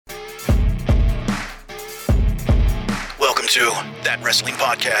to That Wrestling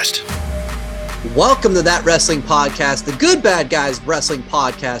Podcast. Welcome to That Wrestling Podcast. The Good Bad Guys Wrestling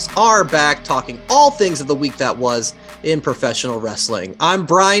Podcast are back talking all things of the week that was in professional wrestling. I'm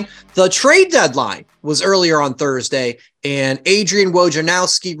Brian. The trade deadline was earlier on Thursday, and Adrian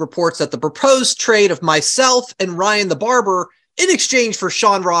Wojnarowski reports that the proposed trade of myself and Ryan the Barber in exchange for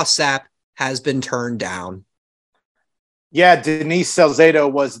Sean Ross Sapp has been turned down. Yeah, Denise Salcedo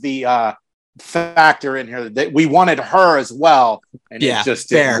was the factor in here. That we wanted her as well, and it just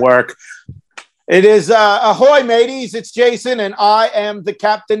didn't work. It is ahoy, mateys. It's Jason, and I am the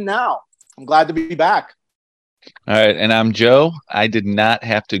captain now. I'm glad to be back. All right, and I'm Joe. I did not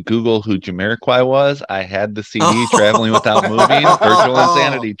have to Google who Jamiroquai was. I had the CD Traveling Without Moving, Virtual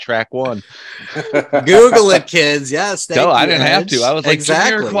Insanity, track 1. Google it, kids. Yes, no, I didn't have to. I was like,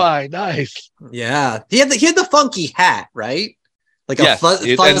 Jamiroquai, nice. Yeah, he had the funky hat, right? Like a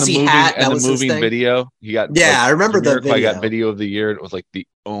fuzzy hat. And the moving video. He got I remember the video. I got video of the year. It was like the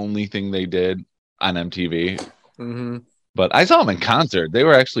only thing they did on MTV. Mm-hmm. But I saw them in concert. They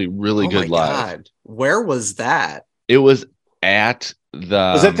were actually really good live. God. Where was that? It was at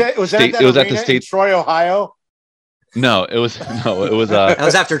the was at the state, Troy, Ohio. No, it was that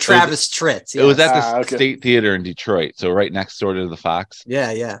was after Travis Tritt. It was at the State Theater in Detroit, so right next door to the Fox.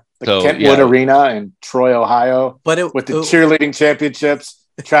 Yeah. The Kentwood Arena in Troy, Ohio. But with the cheerleading championships.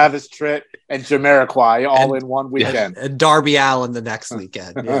 Travis Tritt and Jamiroquai all in one weekend. And Darby Allin the next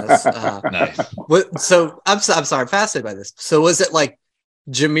weekend. Yes. Nice. So I'm sorry, I'm fascinated by this. So was it like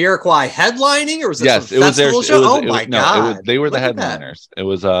Jamiroquai headlining, or was it some festival show? God. They were the headliners. It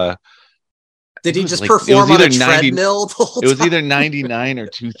was did he just perform on a treadmill the whole time? It was either 99 or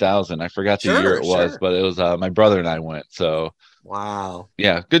 2000. I forgot the year it was, but it was my brother and I went. So wow.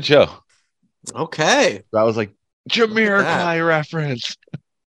 Yeah, good show. Okay. So I was like, Jamiroquai reference.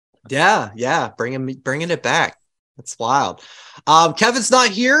 Yeah, bringing it back. That's wild. Kevin's not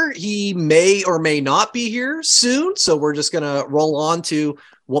here. He may or may not be here soon, so we're just gonna roll on to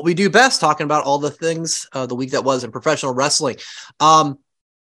what we do best, talking about all the things the week that was in professional wrestling.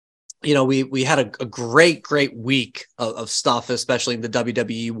 We had a great week of stuff, especially in the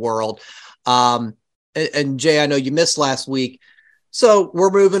WWE world. And Jay, I know you missed last week, so we're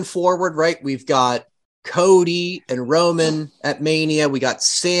moving forward, right? We've got Cody and Roman at Mania. We got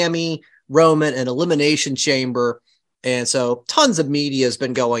Sammy, Roman, and Elimination Chamber. And so tons of media has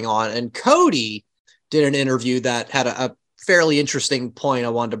been going on. And Cody did an interview that had a fairly interesting point I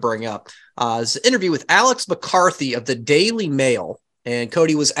wanted to bring up. It's an interview with Alex McCarthy of the Daily Mail. And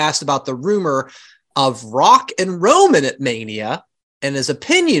Cody was asked about the rumor of Rock and Roman at Mania and his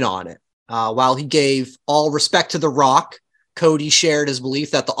opinion on it. While he gave all respect to The Rock, Cody shared his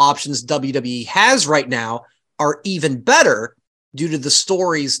belief that the options WWE has right now are even better due to the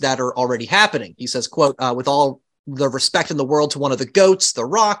stories that are already happening. He says, quote, with all the respect in the world to one of the GOATs, The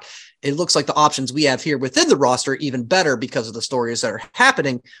Rock, it looks like the options we have here within the roster are even better because of the stories that are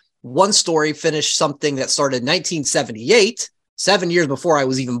happening. One story finished something that started in 1978, 7 years before I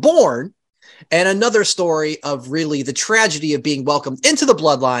was even born, and another story of really the tragedy of being welcomed into the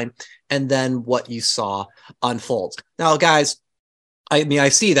bloodline and then what you saw unfolds. Now, guys, I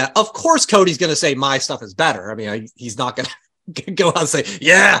see that. Of course, Cody's going to say my stuff is better. I mean, he's not going to go out and say,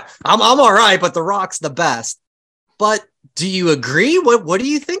 yeah, I'm all right, but The Rock's the best. But do you agree? What do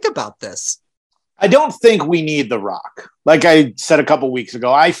you think about this? I don't think we need The Rock. Like I said a couple weeks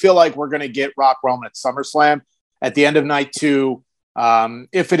ago, I feel like we're going to get Rock Roman at SummerSlam at the end of night 2.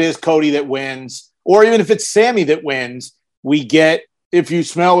 If it is Cody that wins, or even if it's Sammy that wins, we get If You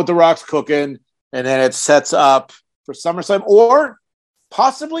Smell What The Rock's Cooking, and then it sets up for SummerSlam, or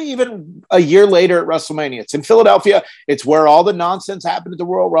possibly even a year later at WrestleMania. It's in Philadelphia. It's where all the nonsense happened at the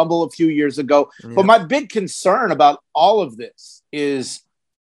Royal Rumble a few years ago. Yeah. But my big concern about all of this is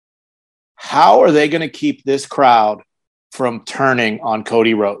how are they going to keep this crowd from turning on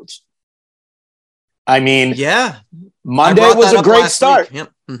Cody Rhodes? I mean, Monday was a great start. Yep.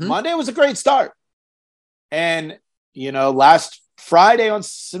 Mm-hmm. Monday was a great start. And, last Friday on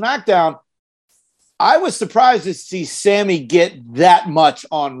SmackDown, I was surprised to see Sammy get that much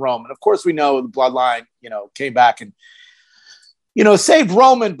on Roman. Of course, we know the bloodline, came back and, saved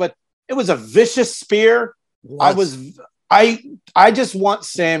Roman, but it was a vicious spear. I just want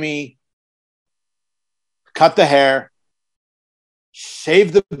Sammy cut the hair,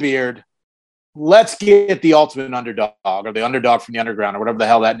 shave the beard. Let's get the ultimate underdog, or the underdog from the underground, or whatever the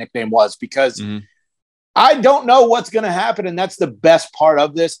hell that nickname was, because I don't know what's going to happen. And that's the best part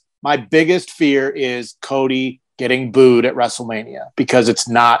of this. My biggest fear is Cody getting booed at WrestleMania because it's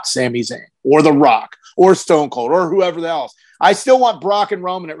not Sami Zayn or The Rock or Stone Cold or whoever else. I still want Brock and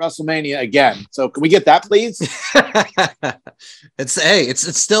Roman at WrestleMania again. So can we get that, please?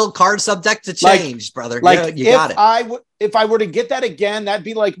 It's still card subject to change, brother. Like you got it. If I were to get that again, that'd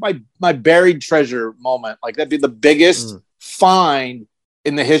be like my buried treasure moment. Like that'd be the biggest find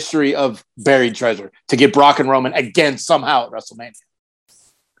in the history of buried treasure to get Brock and Roman again somehow at WrestleMania.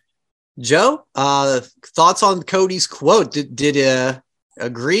 Joe, thoughts on Cody's quote? Did you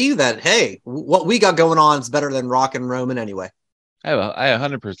agree that, hey, what we got going on is better than Rock and Roman anyway? I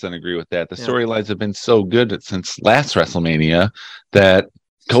 100% agree with that. The storylines have been so good since last WrestleMania that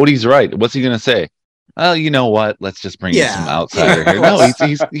Cody's right. What's he going to say? Oh, you know what? Let's just bring in some outsider here. No,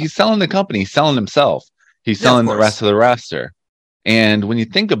 he's selling the company. He's selling himself. He's selling the rest of the roster. And when you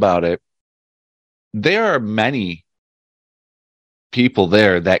think about it, there are many people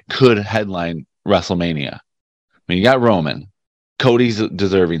there that could headline WrestleMania. I mean, you got Roman, Cody's a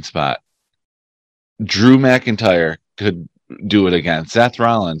deserving spot. Drew McIntyre could do it again. Seth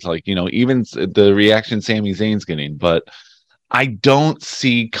Rollins, even the reaction Sami Zayn's getting, but I don't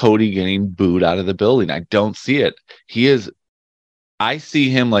see Cody getting booed out of the building. I don't see it. I see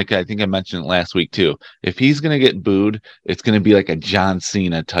him like I think I mentioned it last week too. If he's going to get booed, it's going to be like a John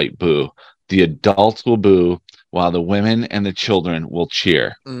Cena type boo. The adults will boo while the women and the children will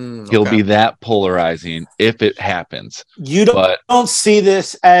cheer. He'll be that polarizing if it happens. You don't see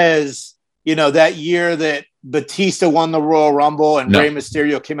this as, that year that Batista won the Royal Rumble and Rey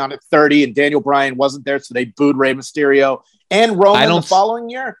Mysterio came out at 30 and Daniel Bryan wasn't there, so they booed Rey Mysterio and Roman the following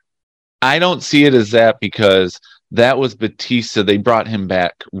year? I don't see it as that because that was Batista. They brought him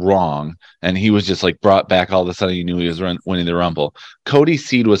back wrong, and he was just brought back all of a sudden. You knew he was winning the Rumble. Cody's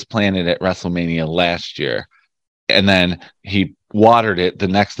seed was planted at WrestleMania last year, and then he watered it the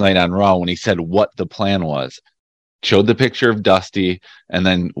next night on Raw when he said what the plan was. Showed the picture of Dusty, and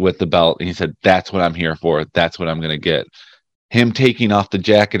then with the belt, and he said, "That's what I'm here for. That's what I'm going to get." Him taking off the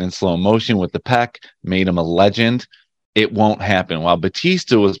jacket in slow motion with the peck made him a legend. It won't happen. While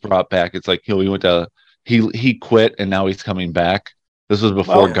Batista was brought back, it's like he quit and now he's coming back. This was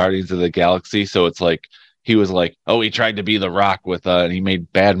before Guardians of the Galaxy, so it's like he was like, he tried to be The Rock with and he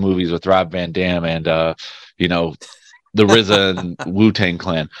made bad movies with Rob Van Dam and the RZA and Wu-Tang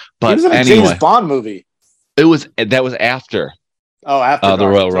Clan. But he was in a James Bond movie. That was after. After the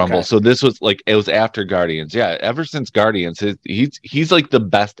Royal Rumble. Okay. So this was it was after Guardians. Yeah, ever since Guardians, he's like the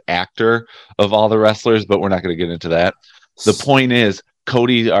best actor of all the wrestlers, but we're not going to get into that. The point is,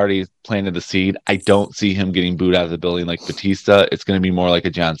 Cody already planted the seed. I don't see him getting booed out of the building like Batista. It's going to be more like a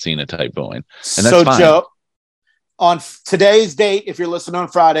John Cena type booing. And that's fine. Joe, on today's date, if you're listening on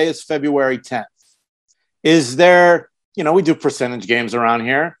Friday, it's February 10th. Is there, we do percentage games around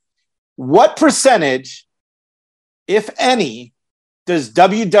here. What percentage, if any, does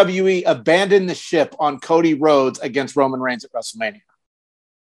WWE abandon the ship on Cody Rhodes against Roman Reigns at WrestleMania?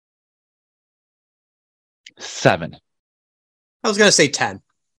 7. I was going to say 10.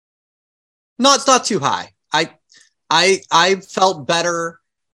 No, it's not too high. I felt better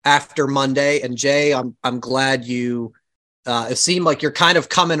after Monday, and Jay, I'm glad you. It seemed like you're kind of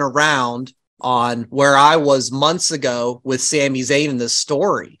coming around on where I was months ago with Sami Zayn in this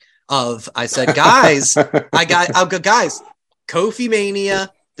story. I said, guys, guys. Kofi Mania,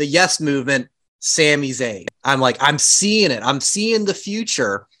 the Yes Movement, Sami Zayn. I'm seeing it. I'm seeing the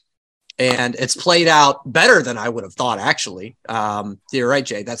future, and it's played out better than I would have thought. Actually, you're right,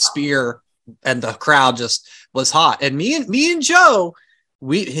 Jay. That spear and the crowd just was hot. And me and Joe,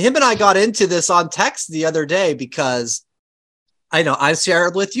 him and I got into this on text the other day because I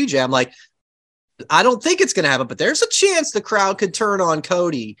shared with you, Jay. I'm like, I don't think it's going to happen, but there's a chance the crowd could turn on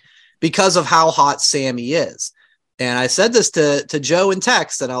Cody because of how hot Sami is. And I said this to Joe in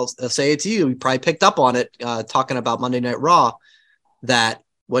text, and I'll say it to you. You probably picked up on it talking about Monday Night Raw, that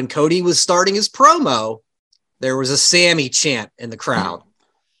when Cody was starting his promo, there was a Sami chant in the crowd.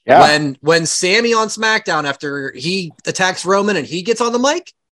 Yeah. When Sami on SmackDown, after he attacks Roman and he gets on the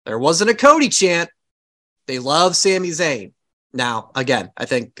mic, there wasn't a Cody chant. They love Sami Zayn. Now, again, I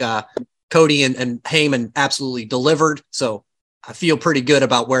think Cody and Heyman absolutely delivered, so I feel pretty good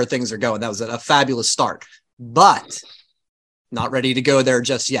about where things are going. That was a fabulous start. But not ready to go there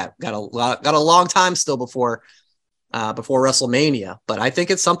just yet. Got a long time still before WrestleMania. But I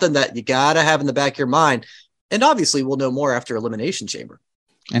think it's something that you gotta have in the back of your mind. And obviously, we'll know more after Elimination Chamber.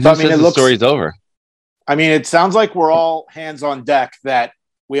 And the story's over. I mean, it sounds like we're all hands on deck that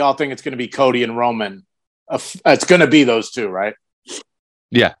we all think it's going to be Cody and Roman. It's going to be those two, right?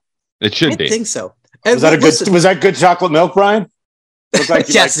 Yeah, it should be. I think so. Was that good chocolate milk, Brian? Like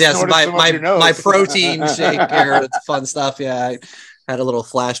yes. My protein shake here. It's fun stuff. Yeah. Had a little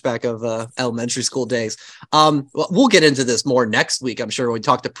flashback of elementary school days. We'll get into this more next week, I'm sure, when we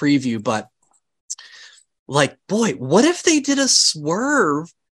talk to preview, but like, boy, what if they did a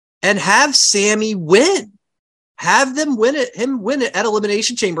swerve and have Sammy win? Have them win it at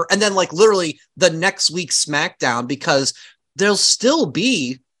Elimination Chamber, and then like literally the next week's SmackDown, because there'll still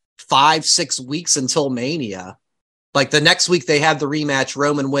be 5-6 weeks until Mania. Like the next week they have the rematch,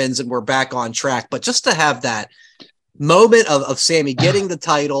 Roman wins, and we're back on track. But just to have that moment of Sammy getting the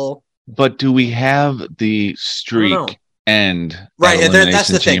title. But do we have the streak end right? And that's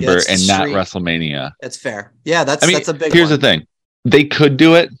the Chamber thing, and not WrestleMania? That's fair. Yeah, that's a big. Here's the thing: they could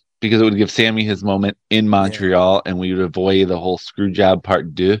do it because it would give Sammy his moment in Montreal, and we would avoid the whole screw job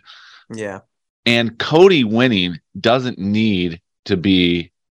part deux. Yeah. And Cody winning doesn't need to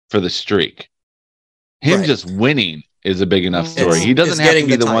be for the streak. Him just winning is a big enough story. He doesn't have to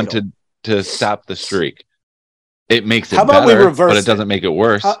be the one to stop the streak. It makes it better, but it doesn't make it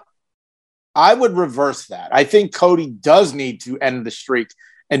worse. I would reverse that. I think Cody does need to end the streak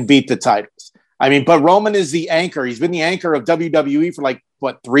and beat the titles. I mean, but Roman is the anchor. He's been the anchor of WWE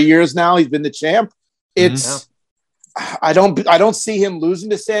for 3 years now. He's been the champ. I don't see him losing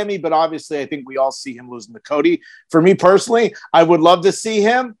to Sammy, but obviously I think we all see him losing to Cody. For me personally, I would love to see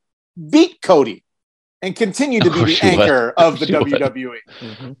him beat Cody and continue to be the anchor of the WWE.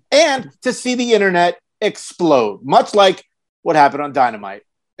 Mm-hmm. And to see the internet explode, much like what happened on Dynamite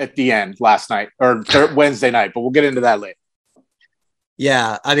at the end last night or Wednesday night, but we'll get into that later.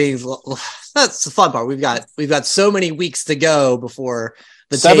 Yeah, I mean, that's the fun part. We've got so many weeks to go before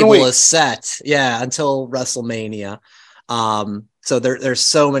the table is set. Yeah, until WrestleMania. So there's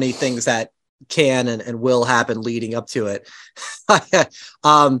so many things that can and will happen leading up to it.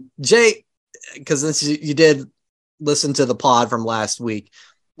 Jay, because you did listen to the pod from last week.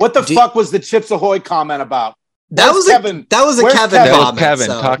 What the fuck was the Chips Ahoy comment about? That was Kevin. That was a Kevin comment. Kevin.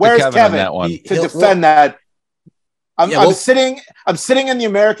 So. Talk to Kevin on that one. To defend that. I'm sitting in the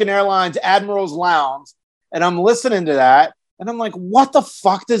American Airlines Admiral's Lounge, and I'm listening to that, and I'm like, what the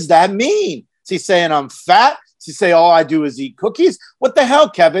fuck does that mean? Is he saying I'm fat? Does he say all I do is eat cookies? What the hell,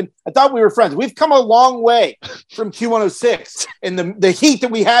 Kevin? I thought we were friends. We've come a long way from Q106 and the heat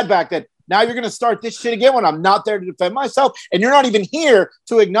that we had back then. Now you're going to start this shit again when I'm not there to defend myself, and you're not even here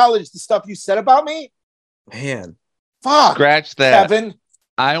to acknowledge the stuff you said about me? Man. Fuck. Scratch that. Kevin.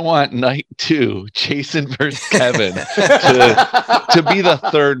 I want night 2, Jason versus Kevin, to be the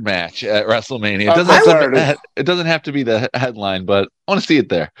third match at WrestleMania. It doesn't have to be the headline, but I want to see it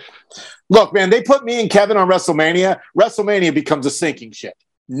there. Look, man, they put me and Kevin on WrestleMania. WrestleMania becomes a sinking ship.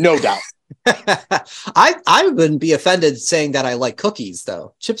 No doubt. I wouldn't be offended saying that I like cookies,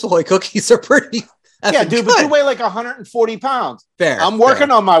 though. Chips Ahoy cookies are pretty. Yeah, dude, but you weigh like 140 pounds. Fair. I'm working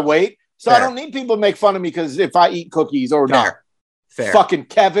on my weight, so I don't need people to make fun of me because if I eat cookies or not. Fair. Fucking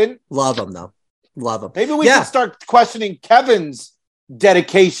Kevin. Love him, though. Love him. Maybe we can start questioning Kevin's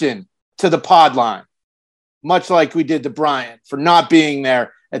dedication to the pod line, much like we did to Brian for not being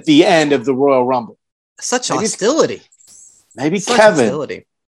there at the end of the Royal Rumble. Such hostility. Maybe Kevin. Hostility.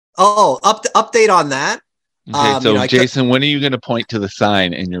 Oh, update on that. Okay, Jason, when are you going to point to the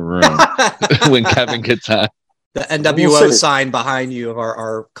sign in your room when Kevin gets on? The NWO sign behind you of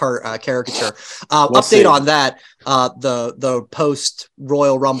our caricature. Update on that. The post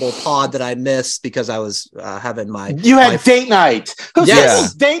Royal Rumble pod that I missed because I was having my. You had date night.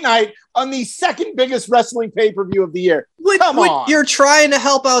 Yes, date night on the second biggest wrestling pay-per-view of the year. Come on, you're trying to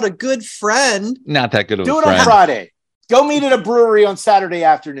help out a good friend. Not that good of a friend. Do it on Friday. Go meet at a brewery on Saturday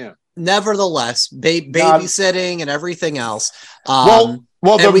afternoon. Nevertheless, babysitting and everything else. The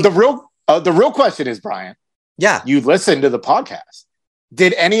real question is, Brian. Yeah. You listened to the podcast.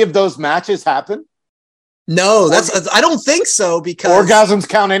 Did any of those matches happen? No, I don't think so because orgasms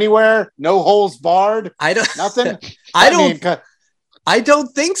count anywhere. No holes barred. Nothing. I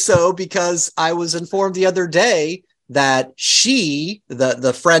don't think so because I was informed the other day that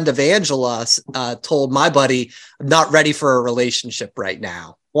the friend of Angela, told my buddy, I'm not ready for a relationship right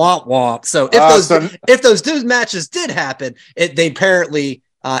now. Womp womp. So if those matches did happen, they apparently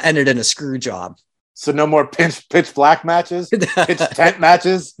ended in a screw job. So no more pitch black matches, pitch tent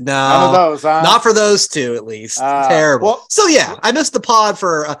matches. No, none of those. Huh? Not for those two, at least. Terrible. Well, so yeah, I missed the pod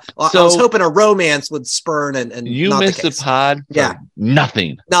for. I was hoping a romance would spurn and you missed the pod. For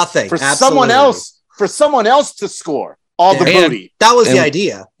nothing for someone else. For someone else to score all the booty. That was the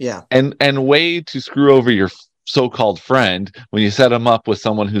idea. Yeah, and way to screw over your so-called friend when you set him up with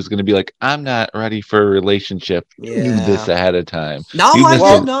someone who's going to be like, I'm not ready for a relationship. You knew this ahead of time. No, I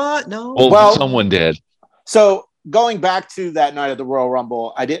did not. No. Well, someone did. So going back to that night of the Royal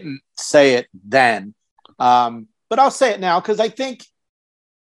Rumble, I didn't say it then, but I'll say it now because I think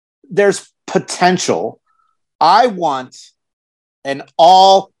there's potential. I want an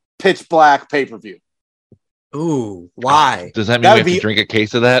all pitch black pay-per-view. Ooh, why? Does that mean we have to drink a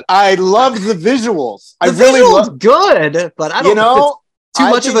case of that? I love the visuals. The visuals good, but I don't know. Too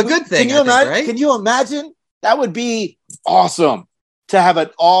much of a good thing. Can you imagine? That would be awesome to have an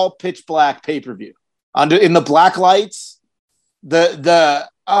all pitch black pay-per-view in the black lights. Just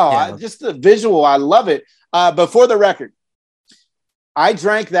the visual. I love it. But for the record, I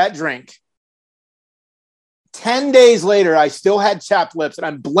drank that drink. 10 days later, I still had chapped lips, and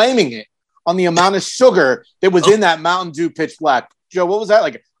I'm blaming it on the amount of sugar that was in that Mountain Dew pitch black. Joe, what was that?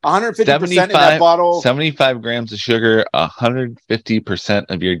 Like 150% in that bottle? 75 grams of sugar, 150%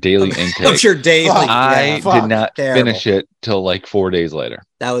 of your daily intake. Of your daily. I did not finish it till like 4 days later.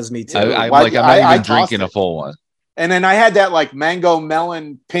 That was me too. I'm not even drinking a full one. And then I had that like mango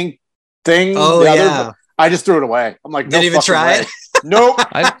melon pink thing. Oh, yeah. I just threw it away. I'm like, didn't even try it. Nope.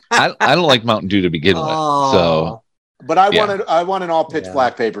 I don't like Mountain Dew to begin with. So, but I want an all pitch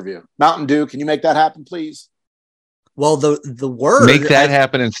black pay-per-view. Mountain Dew, can you make that happen, please? Well, the word make that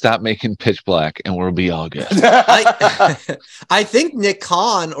happen and stop making pitch black, and we'll be all good. I think Nick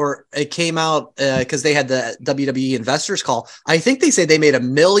Khan, or it came out because they had the WWE investors call. I think they say they made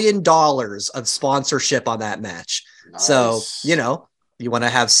 $1 million of sponsorship on that match. Nice. So you want to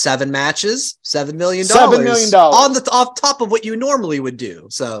have 7 matches, $7 million. $7 million off top of what you normally would do.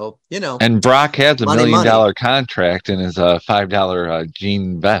 So And Brock has $1 million contract in his $5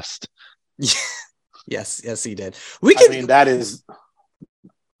 jean vest. Yes, he did. That is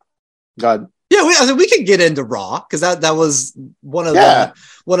God. Yeah, we can get into Raw because that was one of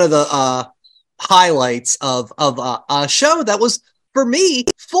the highlights of a show that was, for me,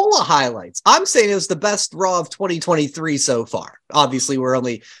 full of highlights. I'm saying it was the best Raw of 2023 so far. Obviously, we're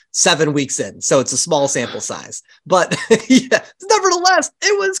only 7 weeks in, so it's a small sample size. But nevertheless,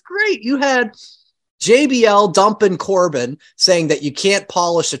 it was great. You had JBL dumping Corbin, saying that you can't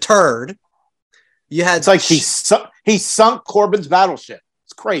polish a turd. It's like he sunk Corbin's battleship.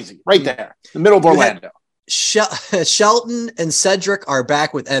 It's crazy. Right there, in the middle of Orlando. Shelton and Cedric are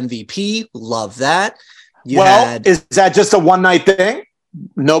back with MVP. Love that. Is that just a one-night thing?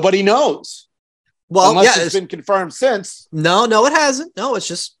 Nobody knows. Well, unless it's been confirmed since. No, it hasn't. No, it's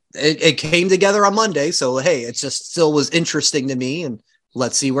just it came together on Monday. So hey, it just still was interesting to me, and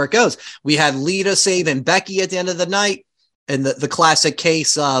let's see where it goes. We had Lita saving Becky at the end of the night, and the classic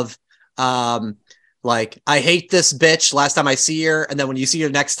case of like, I hate this bitch last time I see her, and then when you see her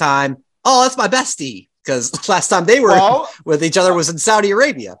next time, oh, that's my bestie, because last time they were with each other was in Saudi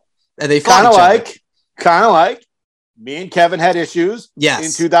Arabia, and they fought each other. Kind of like me and Kevin had issues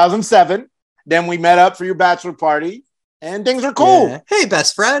in 2007. Then we met up for your bachelor party, and things are cool. Yeah. Hey,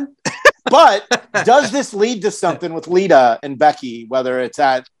 best friend. But does this lead to something with Lita and Becky, whether it's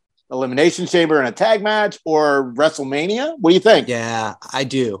at Elimination Chamber in a tag match or WrestleMania? What do you think? Yeah, I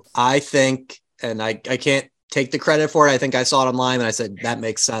do. I think, and I can't take the credit for it. I think I saw it online and I said, that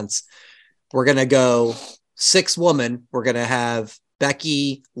makes sense. We're going to go 6 women. We're going to have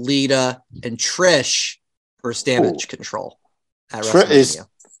Becky, Lita, and Trish versus Damage Control at WrestleMania.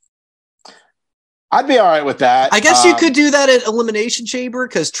 I'd be all right with that. I guess you could do that at Elimination Chamber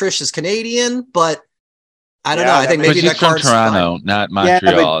because Trish is Canadian, but I don't know. I think maybe that card's from Toronto, not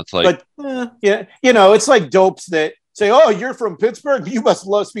Montreal. It's like, it's like dopes that say, "Oh, you're from Pittsburgh. You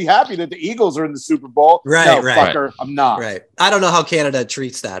must be happy that the Eagles are in the Super Bowl." Right, no, right. Fucker, I'm not. Right. I don't know how Canada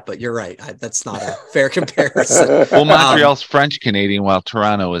treats that, but you're right. That's not a fair comparison. Well, Montreal's French Canadian, while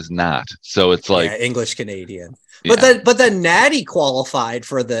Toronto is not. So it's like English Canadian. But then Natty qualified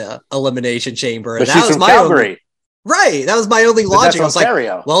for the Elimination Chamber, and but that she's was from my Calgary. Right, that was my only logic. I was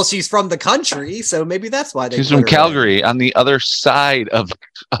Ontario. Like, well, she's from the country, so maybe that's why she's from Calgary, on the other side of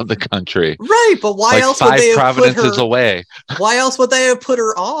the country. Right, but why else would they have provinces put her away? Why else would they have put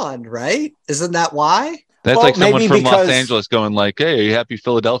her on? Right? Isn't that why? That's like someone from Los Angeles going like, "Hey, are you happy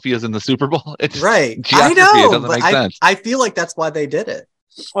Philadelphia's in the Super Bowl?" Right, I know. It doesn't make sense. I feel like that's why they did it.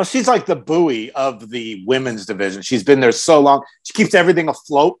 Well, she's like the buoy of the women's division. She's been there so long. She keeps everything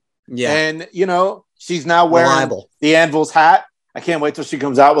afloat. Yeah, and she's now wearing the Anvil's hat. I can't wait till she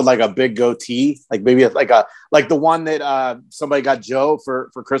comes out with like a big goatee, like maybe like the one that somebody got Joe for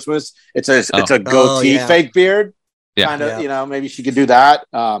Christmas. It's a goatee, fake beard. Yeah, kind of. Maybe she could do that.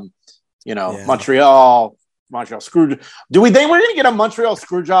 Montreal screw. Do we think we're gonna get a Montreal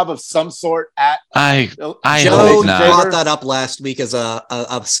screw job of some sort at? I Joe hope not. brought that up last week as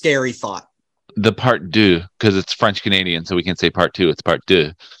a scary thought. The part deux, because it's French Canadian, so we can say part 2. It's part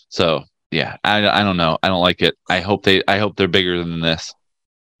deux. So yeah, I don't know. I don't like it. I hope they're bigger than this.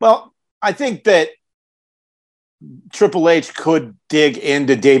 Well, I think that Triple H could dig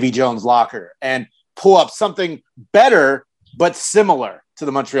into Davy Jones' locker and pull up something better, but similar to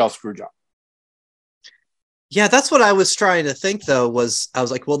the Montreal Screwjob. Yeah, that's what I was trying to think, though, I was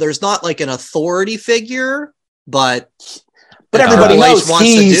like, well, there's not like an authority figure, but everybody knows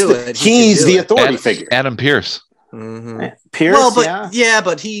he's the authority figure. Adam Pearce. Mm-hmm. Pearce, well, but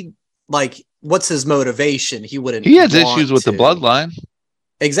but he, like, what's his motivation? He wouldn't. He has issues with the bloodline.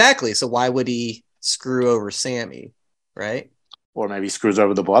 Exactly. So why would he screw over Sammy, right? Or maybe he screws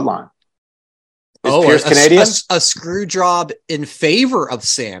over the bloodline. Is Pierce Canadian? A screw job in favor of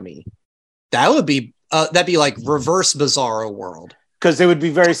Sammy. That'd be like reverse Bizarro world. Because they would be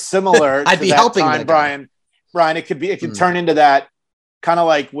very similar. I'd be helping time, Brian. Brian, it could turn into that kind of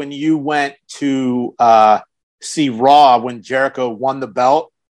like when you went to see Raw when Jericho won the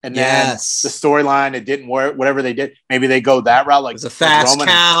belt, and then the storyline it didn't work. Whatever they did, maybe they go that route. Like it's a fast Roman,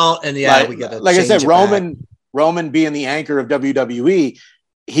 count, and we got like I said, Roman being the anchor of WWE,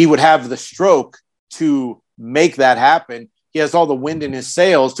 he would have the stroke to make that happen. He has all the wind in his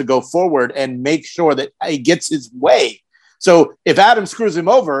sails to go forward and make sure that he gets his way. So if Adam screws him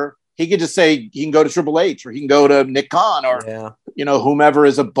over, he could just say he can go to Triple H or he can go to Nick Khan or whomever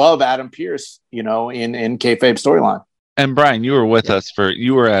is above Adam Pearce, in kayfabe storyline. And Brian, you were with us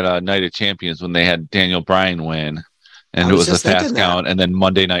you were at Night of Champions when they had Daniel Bryan win, and it was a fast count. And then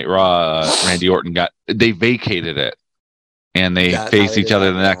Monday Night Raw, Randy Orton they vacated it, and they faced each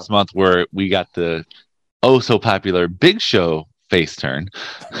other the next month, where we got the so popular Big Show face turn.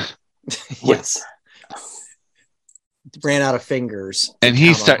 Yes. Ran out of fingers. And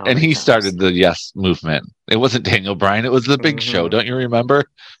he started the yes movement. It wasn't Daniel Bryan, it was the Big Show. Don't you remember?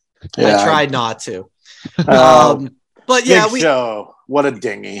 Yeah. I tried not to. But yeah, Big Show. What a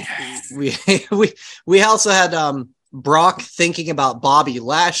dinghy. We also had Brock thinking about Bobby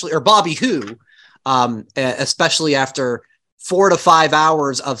Lashley or Bobby Who, especially after 4 to 5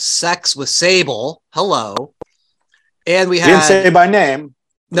 hours of sex with Sable. Hello. And we didn't say by name.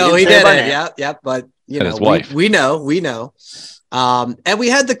 No, he didn't. Yeah. But his wife. We know. And we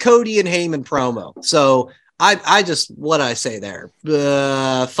had the Cody and Heyman promo. So I just, what I say there,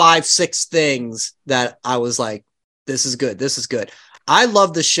 5-6 things that I was like, this is good. I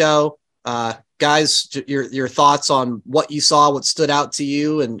love the show. Guys, your thoughts on what you saw, what stood out to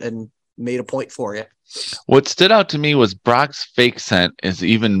you and made a point for you. What stood out to me was Brock's fake scent is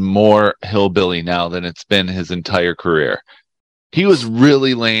even more hillbilly now than it's been his entire career. He was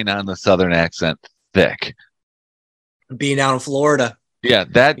really laying on the Southern accent thick. Being out in Florida. Yeah,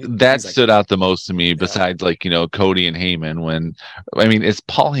 that stood out the most to me, besides Cody and Heyman. Is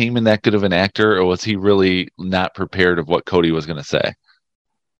Paul Heyman that good of an actor, or was he really not prepared of what Cody was going to say?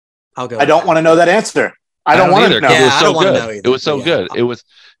 I don't want to know that answer. I don't want to know. It was so good. It was so good. It was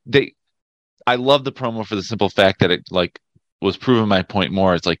I love the promo for the simple fact that it was proving my point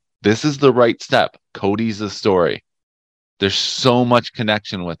more. It's like, this is the right step. Cody's the story. There's so much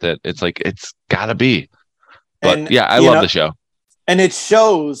connection with it. It's like, it's gotta be. But I love the show. And it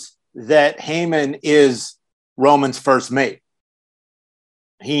shows that Heyman is Roman's first mate.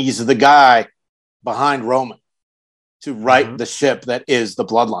 He's the guy behind Roman to right the ship that is the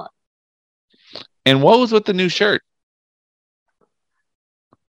bloodline. And what was with the new shirt?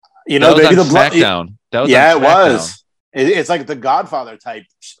 Maybe the SmackDown. That was it was. It's like the Godfather type.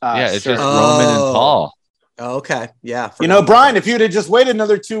 It's just Roman and Paul. Okay, yeah. Brian, if you'd have just waited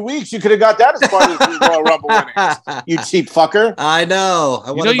another 2 weeks, you could have got that as part of the Royal Rumble winnings. You cheap fucker. I know.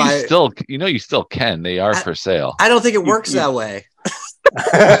 You still can. They are for sale. I don't think it works that way.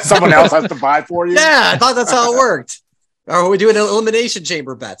 Someone else has to buy for you. Yeah, I thought that's how it worked. Or are we doing elimination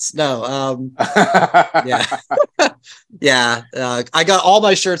chamber bets? No. Yeah. I got all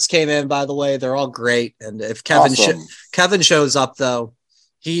my shirts came in, by the way. They're all great. And if Kevin shows up, though,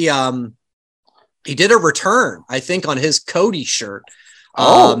 he did a return, I think, on his Cody shirt.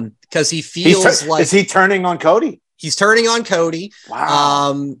 Because he feels like... Is he turning on Cody? He's turning on Cody.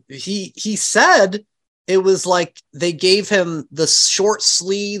 Wow. He said it was like they gave him the short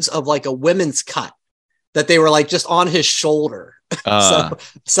sleeves of like a women's cut, that they were like just on his shoulder.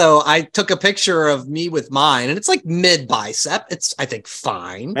 So I took a picture of me with mine, and it's like mid bicep. It's, I think,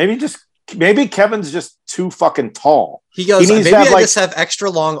 fine. Maybe Kevin's just too fucking tall. He goes, maybe I just have extra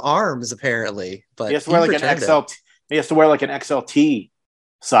long arms, apparently. But he has to wear like an XL. He has to wear like an XLT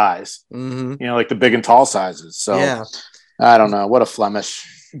size. Mm-hmm. Like the big and tall sizes. So yeah. I don't know. What a Flemish.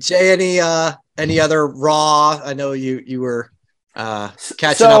 Jay, any other Raw? I know you were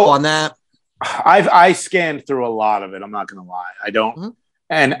catching up on that. I scanned through a lot of it. I'm not going to lie. I don't,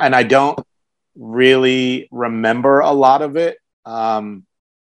 and I don't really remember a lot of it.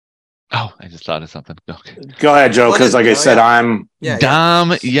 Oh, I just thought of something. Okay. Go ahead, Joe, because like I said, I'm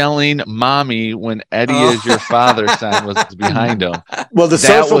Dom yelling "mommy" when Eddie is your father sign was behind him. Well, the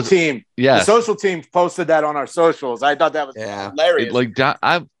social team posted that on our socials. I thought that was hilarious.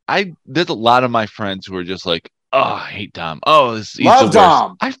 There's a lot of my friends who are just like, oh, I hate Dom. Oh, love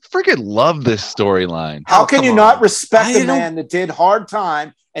Dom. I freaking love this storyline. How can you not respect a man that did hard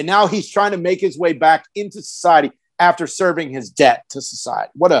time and now he's trying to make his way back into society after serving his debt to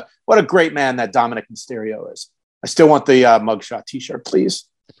society? What a great man that Dominic Mysterio is. I still want the mugshot T-shirt, please.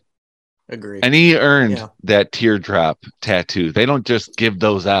 Agree. And he earned that teardrop tattoo. They don't just give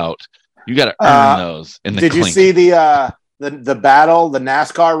those out. You got to earn those. Did you see the battle, the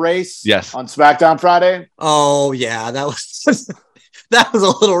NASCAR race? Yes. On SmackDown Friday? Oh yeah, that was that was a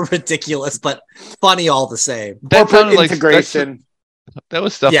little ridiculous, but funny all the same. That Corporate integration. That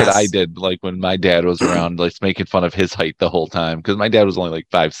was stuff that I did, like when my dad was around, like making fun of his height the whole time because my dad was only like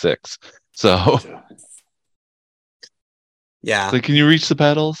 5'6". So, yeah. Like, can you reach the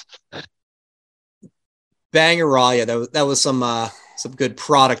pedals? Banger Raw, yeah. That was some good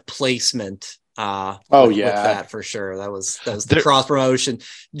product placement. With that for sure. That was the cross promotion.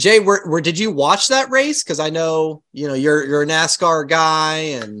 Jay, where did you watch that race? Because I know you're a NASCAR guy,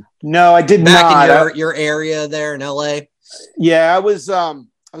 and no, I did not. Back in your area there in LA. Yeah, I was a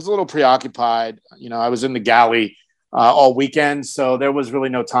little preoccupied. I was in the galley all weekend, so there was really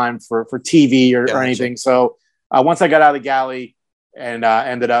no time for TV or anything. So once I got out of the galley and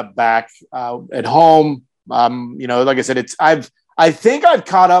ended up back at home, like I said, I think I've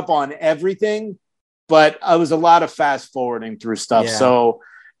caught up on everything, but I was a lot of fast forwarding through stuff. Yeah. So,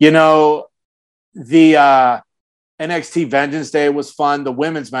 the NXT Vengeance Day was fun. The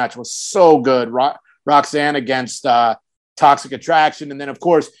women's match was so good. Roxanne against Toxic Attraction. And then, of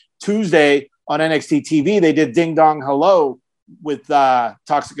course, Tuesday on NXT TV, they did Ding Dong Hello with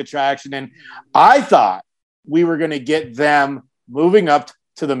Toxic Attraction. And I thought we were going to get them moving up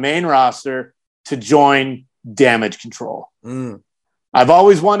to the main roster to join Damage Control. I've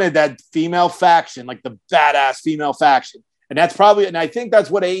always wanted that female faction, like the badass female faction. And I think that's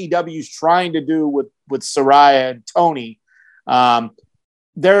what AEW is trying to do with Saraya and Tony.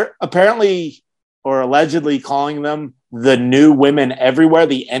 They're apparently or allegedly calling them the new women everywhere,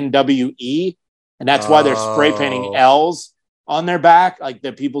 the NWE. And that's why they're spray painting L's on their back, like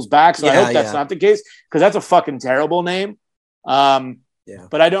the people's backs. So I hope that's not the case, because that's a fucking terrible name.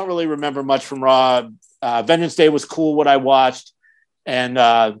 But I don't really remember much from Raw. Vengeance Day was cool, what I watched. And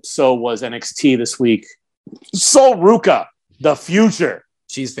so was NXT this week. So Ruka, the future.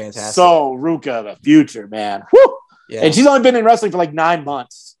 She's fantastic. So Ruka, the future, man. Woo! Yeah. And she's only been in wrestling for like 9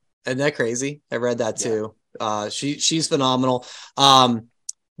 months. Isn't that crazy? I read that too. She's phenomenal.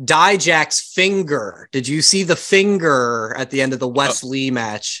 Dijak's finger. Did you see the finger at the end of the Wes Lee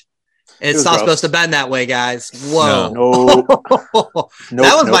match? It's not supposed to bend that way, guys. Whoa. No.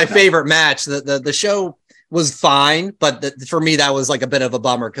 That was my favorite match. The show was fine, but for me, that was like a bit of a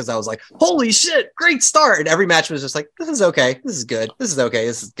bummer because I was like, holy shit, great start. And every match was just like, this is okay. This is good. This is okay.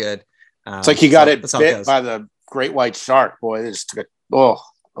 This is good. It's like he got bit by the great white shark. Boy, they just took it.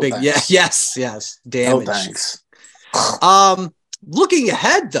 Big, yes. Damage. No thanks. Looking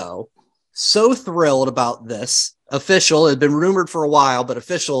ahead, though, so thrilled about this. Official, it had been rumored for a while, but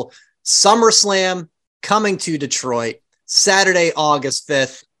official SummerSlam coming to Detroit, Saturday, August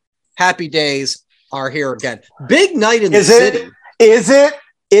 5th. Happy days are here again. Big night in the city. Is it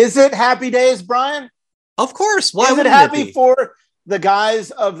happy days, Brian? Of course. Why is it happy for the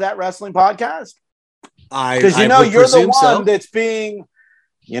guys of that wrestling podcast? Because you're the one that's being,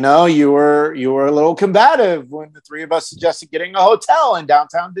 you were a little combative when the three of us suggested getting a hotel in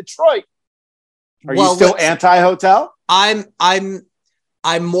downtown Detroit. Are you still anti-hotel? I'm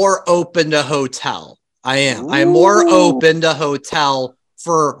more open to hotel. I am. I'm more open to hotel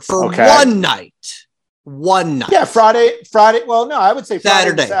for one night. Yeah, Friday. Well, no, I would say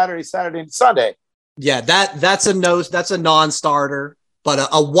Friday, Saturday, and Sunday. Yeah, that's a non-starter. But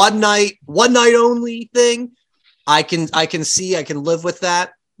a one night only thing, I can live with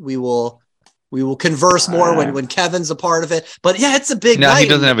that. We will converse more when Kevin's a part of it. But yeah, it's a big night. No, he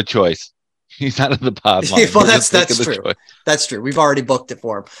doesn't have a choice. He's not in the pod line. Well, that's true. That's true. We've already booked it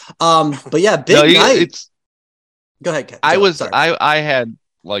for him. But yeah, big night. Go ahead, Kevin.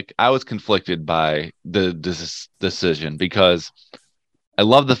 I was conflicted by the decision because I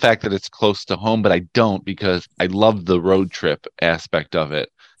love the fact that it's close to home, but I don't because I love the road trip aspect of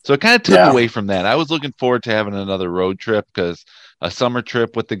it. So it kind of took away from that. I was looking forward to having another road trip because a summer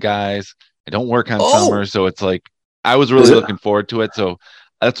trip with the guys. I don't work on summer, so it's like I was really looking forward to it. So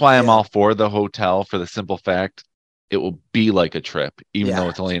that's why I'm all for the hotel for the simple fact it will be like a trip, even though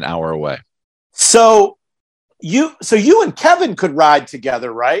it's only an hour away. So you and Kevin could ride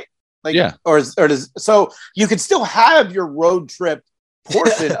together, right? Like, so you could still have your road trip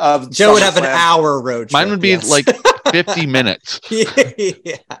portion of Joe would have an hour road trip. Mine would be like 50 minutes.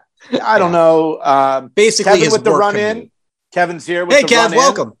 I don't know. Basically, Kevin with the run in. Kevin's here with the run in.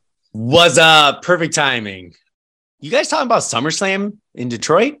 Welcome. Was perfect timing. You guys talking about SummerSlam in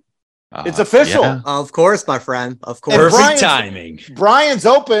Detroit? It's official. Yeah. Of course, my friend. Of course. Perfect timing. Brian's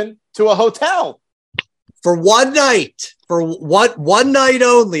open to a hotel. For one night, for one night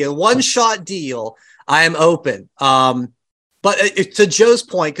only, a one-shot deal, I am open. But to Joe's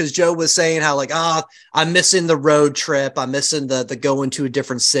point, because Joe was saying how like, I'm missing the road trip. I'm missing the going to a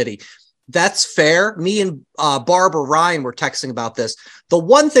different city. That's fair. Me and Barbara Ryan were texting about this. The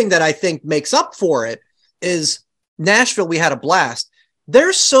one thing that I think makes up for it is Nashville. We had a blast.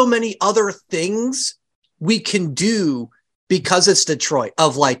 There's so many other things we can do because it's Detroit,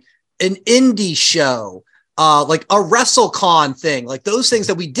 of like an indie show, like a WrestleCon thing, like those things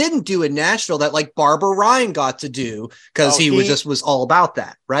that we didn't do in Nashville that like Barbara Ryan got to do because he was all about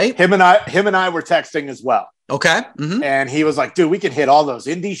that, right? Him and I were texting as well. Okay. Mm-hmm. And he was like, dude, we can hit all those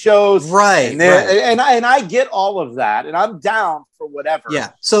indie shows. Right. And I get all of that. And I'm down for whatever.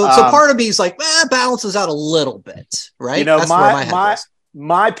 Yeah. So part of me is like, balances out a little bit. Right. You know, that's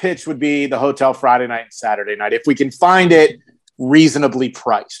my pitch would be the hotel Friday night and Saturday night. If we can find it reasonably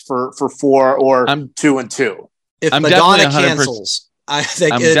priced for 4 or 2 and 2. If Madonna cancels, I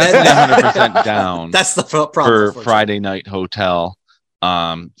think I'm definitely 100% down. That's the problem for Friday night hotel.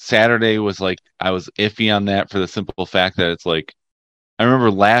 Saturday was like, I was iffy on that for the simple fact that it's like, I remember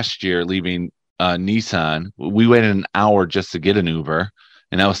last year leaving Nissan, we waited an hour just to get an Uber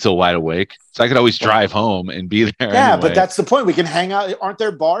and I was still wide awake. So I could always drive home and be there. Yeah, anyway. But that's the point. We can hang out. Aren't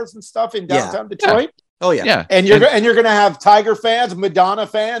there bars and stuff in downtown Detroit? Yeah. Oh yeah. And you're going to have Tiger fans, Madonna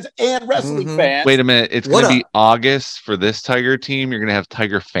fans, and wrestling fans. Wait a minute. It's going to be August for this Tiger team. You're going to have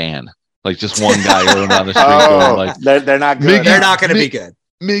Tiger fan. Like just one guy going down the street going like, they're not good. They're not going to be good.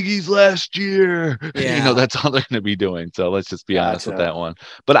 Miggy's last year. Yeah. You know, that's all they're going to be doing. So let's just be honest with that one.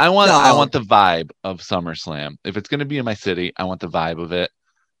 But I want the vibe of SummerSlam. If it's going to be in my city, I want the vibe of it.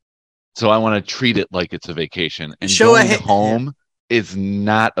 So I want to treat it like it's a vacation. And going home is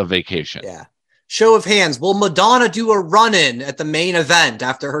not a vacation. Yeah. Show of hands. Will Madonna do a run-in at the main event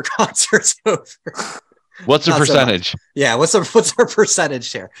after her concert's over? What's her percentage? Yeah, what's her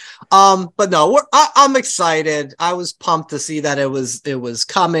percentage here? But no, I'm excited. I was pumped to see that it was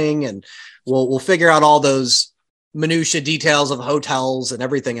coming, and we'll figure out all those minutia details of hotels and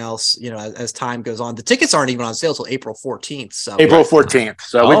everything else, you know, as time goes on. The tickets aren't even on sale till April 14th. So April 14th.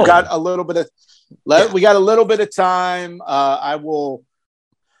 So we've got a little bit of we got a little bit of time.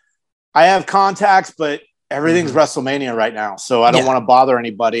 I have contacts, but everything's WrestleMania right now. So I don't want to bother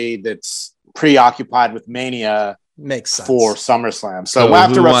anybody that's preoccupied with Mania. Makes sense. For SummerSlam. So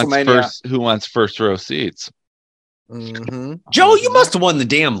after WrestleMania. Who wants first row seats? Joe, you must have won the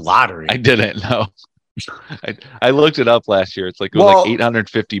damn lottery. I didn't know. I looked it up last year. It's like it was like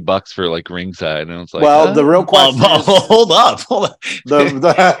 $850 for like ringside, and it's like, the real question. Hold up.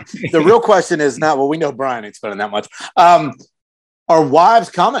 The real question is not. Well, we know Brian ain't spending that much. Are wives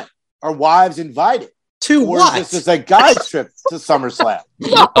coming? Are wives invited? To what? This is a guy trip to SummerSlam.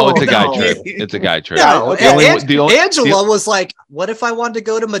 It's a guy trip. It's a guy trip. No, Angela was like, "What if I wanted to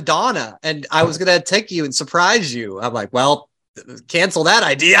go to Madonna and I was going to take you and surprise you?" I'm like, "Well, cancel that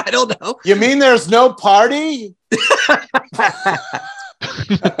idea. I don't know." You mean there's no party? I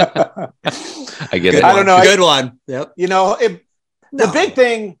get it. I don't know. Good one. Yep. You know, the big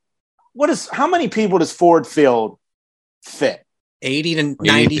thing. How many people does Ford Field fit? 80 to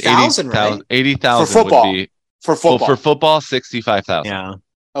 90,000, right? 80,000 for football. Would be for football. For football, 65,000. Yeah.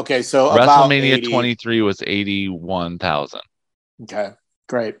 Okay, so WrestleMania 23 was 81,000. Okay,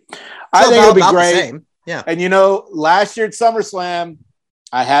 great. I think it'll be great. Yeah. And you know, last year at SummerSlam,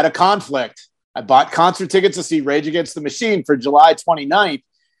 I had a conflict. I bought concert tickets to see Rage Against the Machine for July 29th,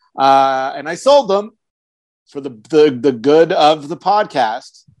 and I sold them for the good of the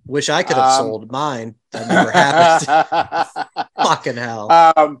podcast. Wish I could have sold mine. That never happened. Fucking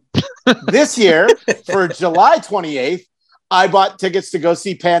hell. This year, for July 28th, I bought tickets to go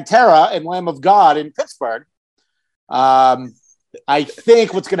see Pantera and Lamb of God in Pittsburgh. I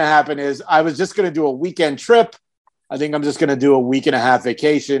think what's going to happen is I was just going to do a weekend trip. I think I'm just going to do a week and a half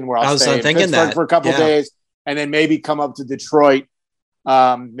vacation where I'll stay in Pittsburgh for a couple days and then maybe come up to Detroit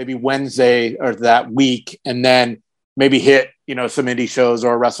maybe Wednesday or that week, and then maybe hit, you know, some indie shows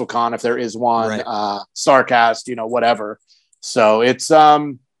or WrestleCon if there is one, Starrcast, you know, whatever. So it's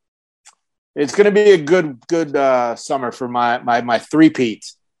It's going to be a good summer for my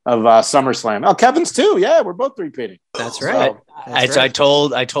three-peat of SummerSlam. Oh, Kevin's too. Yeah, we're both three-peating. That's right. I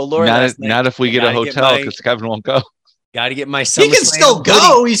told Laura not if we get a hotel because Kevin won't go. Got to get my SummerSlam. He can still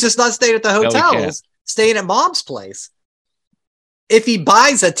go. He's just not staying at the hotel. No, He's staying at mom's place. If he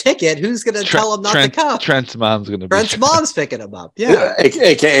buys a ticket, who's going to tell him not to come? Trent's mom's going to be. Trent's mom's picking him up. Yeah.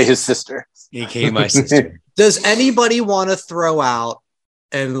 AKA his sister. AKA my sister. Does anybody want to throw out,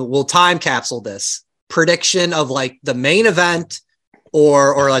 and we'll time capsule this, prediction of like the main event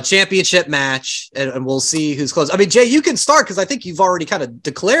or a championship match, and we'll see who's close. I mean, Jay, you can start because I think you've already kind of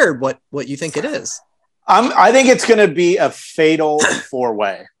declared what you think it is. I think it's going to be a fatal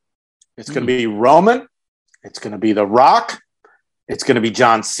four-way. It's going to be Roman. It's going to be The Rock. It's going to be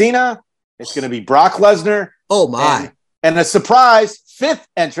John Cena. It's going to be Brock Lesnar. Oh, my. And a surprise fifth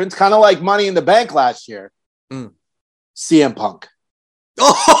entrance, kind of like Money in the Bank last year. CM Punk.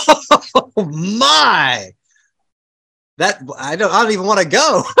 Oh, my. That I don't even want to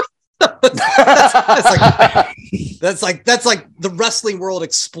go. that's like the wrestling world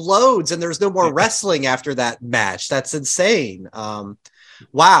explodes and there's no more wrestling after that match. That's insane.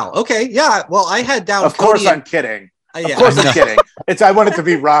 Wow. Okay. Yeah. Well, I had down. Of course, I'm kidding. Of course, I'm kidding. I want it to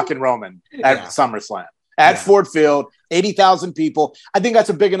be Rock and Roman at SummerSlam at Ford Field, 80,000 people. I think that's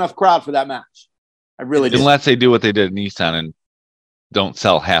a big enough crowd for that match. I really do. Unless they do what they did at Nissan and don't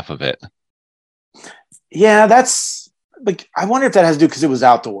sell half of it. Yeah, that's like. I wonder if that has to do because it was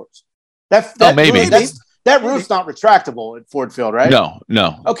outdoors. Maybe. That roof's not retractable at Ford Field, right?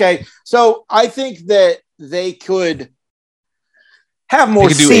 No. Okay, so I think that they could have more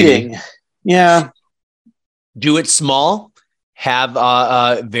seating. Yeah. Do it small. Have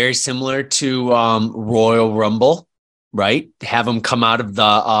very similar to Royal Rumble, right? Have them come out of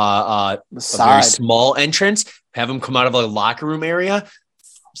the very small entrance. Have them come out of a locker room area.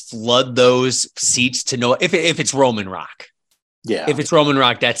 Flood those seats to know if it's Roman Rock. Yeah. If it's Roman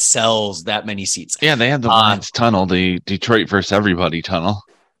Rock, that sells that many seats. Yeah, they have the Lions tunnel, the Detroit versus everybody tunnel.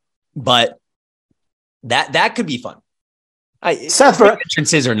 But that could be fun.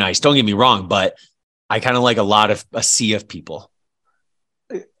 Entrances are nice. Don't get me wrong, but I kind of like a sea of people.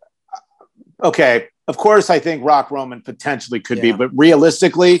 Okay. Of course, I think Rock Roman potentially could be, but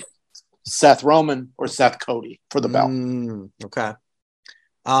realistically, Seth Roman or Seth Cody for the belt. Okay.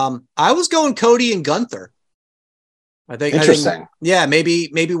 I was going Cody and Gunther. I think interesting.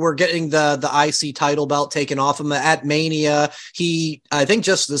 Maybe we're getting the IC title belt taken off him at Mania. I think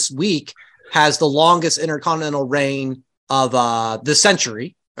just this week has the longest intercontinental reign of the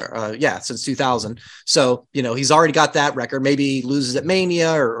century. Since 2000. So, he's already got that record. Maybe he loses at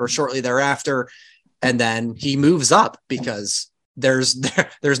Mania or shortly thereafter. And then he moves up because there's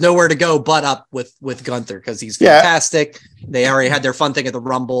nowhere to go but up with Gunther because he's fantastic. They already had their fun thing at the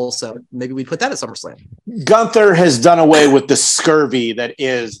Rumble. So maybe we put that at SummerSlam. Gunther has done away with the scurvy that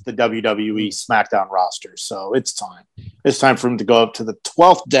is the WWE SmackDown roster. So it's time. It's time for him to go up to the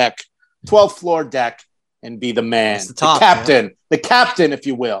 12th floor deck and be the man, the captain, if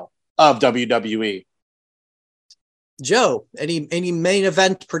you will, of WWE. Joe, any main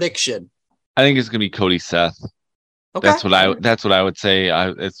event prediction? I think it's going to be Cody Seth. Okay. That's what I would say.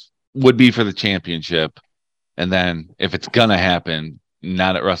 It would be for the championship, and then if it's gonna happen,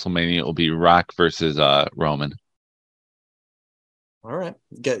 not at WrestleMania, it will be Rock versus Roman. All right,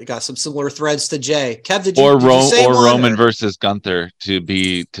 got some similar threads to Jay. Kev, did you Roman versus Gunther to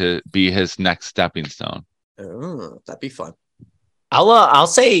be his next stepping stone? Oh, that'd be fun. I'll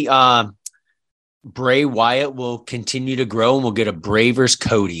say Bray Wyatt will continue to grow, and we'll get a Bray versus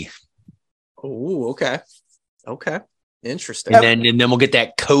Cody. Oh, okay. Okay. Interesting. And then we'll get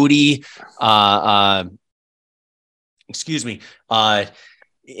that Cody,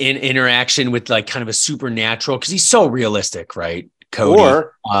 interaction with like kind of a supernatural because he's so realistic, right? Cody.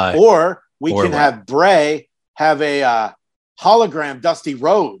 Or we can have Bray have a hologram Dusty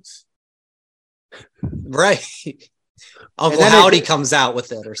Rhodes. Right. Uncle Howdy comes out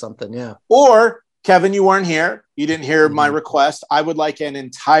with it or something. Yeah. Or Kevin, you weren't here. You didn't hear my request. I would like an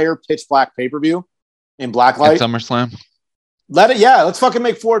entire Pitch Black pay-per-view in blacklight. At SummerSlam. Let's fucking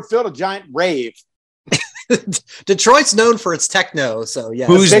make Ford Field a giant rave. Detroit's known for its techno, so yeah.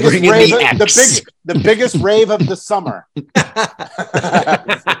 Who's bringing the biggest rave of the summer?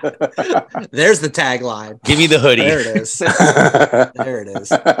 There's the tagline. Give me the hoodie. There it is. There it is.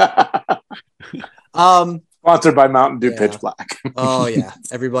 Sponsored by Mountain Dew Pitch Black. Oh yeah,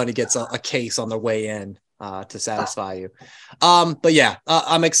 everybody gets a case on their way in to satisfy you. But yeah,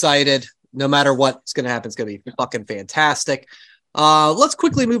 I'm excited. No matter what's going to happen, it's going to be fucking fantastic. Let's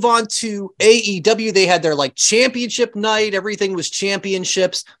quickly move on to AEW. They had their championship night. Everything was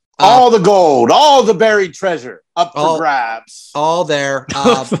championships. All the gold, all the buried treasure up for grabs. All there.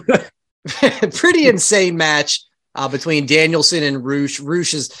 Pretty insane match between Danielson and Rush.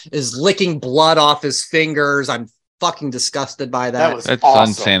 Rush is licking blood off his fingers. I'm fucking disgusted by that. That's awesome.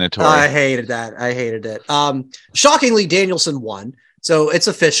 unsanitary. I hated that. I hated it. Shockingly, Danielson won. So it's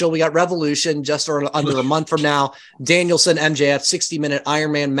official. We got Revolution just under a month from now. Danielson, MJF, 60-minute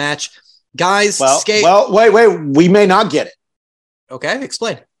Iron Man match. Guys, skate. Well, wait. We may not get it. Okay,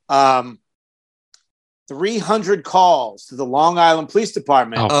 explain. 300 calls to the Long Island Police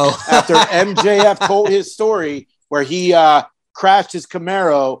Department after MJF told his story where he crashed his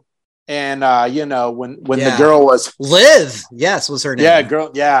Camaro and when the girl was Liv, yes, was her name. Yeah,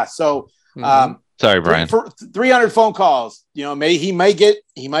 girl, yeah. So sorry, Brian. 300 phone calls. He might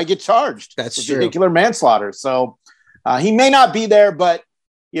get charged. That's true. Vehicular manslaughter. So he may not be there, but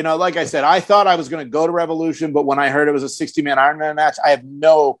like I said, I thought I was going to go to Revolution, but when I heard it was a 60-man Iron Man match, I have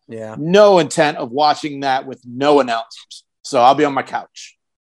no intent of watching that with no announcers. So I'll be on my couch.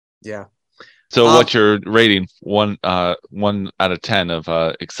 Yeah. So what's your rating? 1 out of 10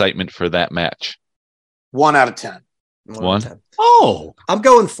 of excitement for that match? 1 out of 10. 1? Oh, I'm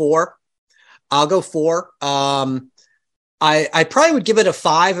going 4. I'll go 4. I probably would give it a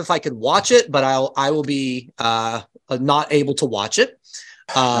 5 if I could watch it, but I will be not able to watch it.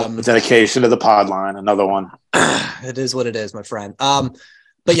 Dedication to the pod line, another one. It is what it is, my friend.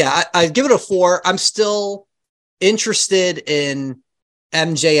 But yeah, I give it a 4. I'm still interested in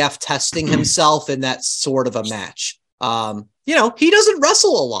MJF testing himself in that sort of a match. He doesn't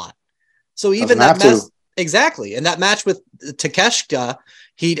wrestle a lot. So even exactly. And that match with Takeshita,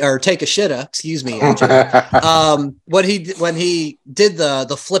 Takeshita, excuse me, when he did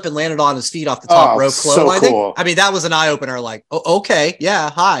the flip and landed on his feet off the top rope clothesline. So cool. That was an eye opener. Like, okay, yeah,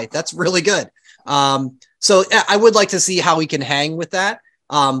 hi, that's really good. So I would like to see how he can hang with that.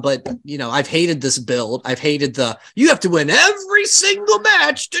 But I've hated this build. I've hated you have to win every single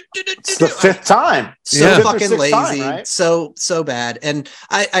match. It's the 5th time. So fucking lazy. Time, right? So bad. And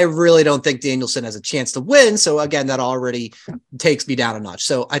I really don't think Danielson has a chance to win. So again, that already takes me down a notch.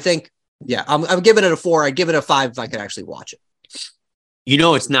 So I think, I'm giving it a 4. I'd give it a 5 if I could actually watch it.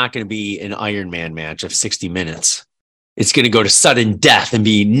 It's not going to be an Iron Man match of 60 minutes. It's going to go to sudden death and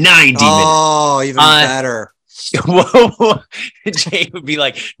be 90 minutes. Oh, even better. Jay would be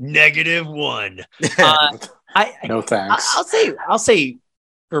like -1. No thanks. I'll say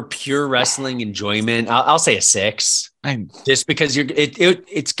for pure wrestling enjoyment, I'll say a 6. Just because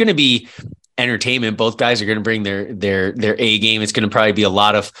it's going to be entertainment. Both guys are going to bring their A game. It's going to probably be a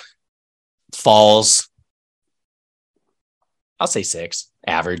lot of falls. I'll say 6.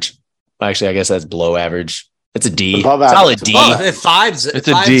 Average. Actually, I guess that's below average. It's a D. Solid D. It's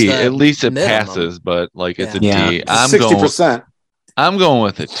a D. At least it passes, but it's a D. I'm 60%. I'm going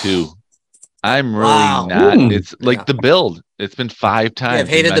with it 2. I'm really not. Ooh. It's like the build. It's been 5 times. I've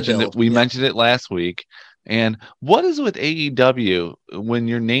hated the build. We mentioned it last week. And what is with AEW when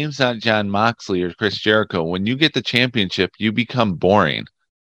your name's not John Moxley or Chris Jericho? When you get the championship, you become boring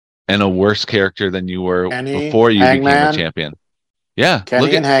and a worse character than you were before you became a champion. Yeah.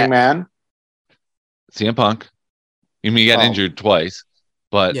 Kenny and Hangman. CM Punk. He got injured twice,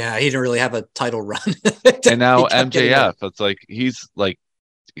 but he didn't really have a title run. And now MJF, it's like he's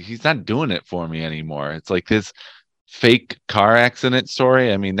not doing it for me anymore. It's like his fake car accident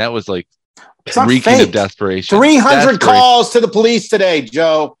story. That was like reeking of desperation. 300 calls to the police today,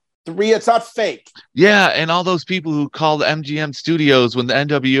 Joe. It's not fake. Yeah, and all those people who called MGM Studios when the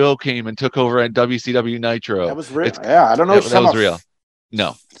NWO came and took over at WCW Nitro. That was real. I don't know. That was real.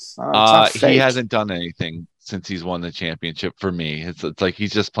 No, he hasn't done anything since he's won the championship for me. It's like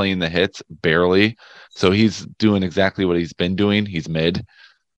he's just playing the hits barely. So he's doing exactly what he's been doing. He's mid.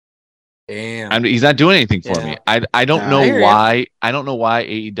 Damn. He's not doing anything for me. I don't know why. I don't know why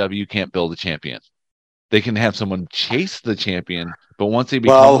AEW can't build a champion. They can have someone chase the champion, but once they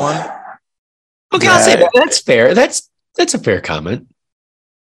become one. Okay, I'll say that's fair. That's a fair comment.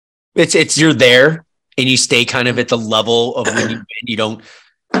 It's you're there. And you stay kind of at the level of when you don't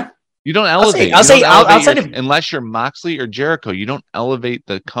elevate. Outside of unless you're Moxley or Jericho, you don't elevate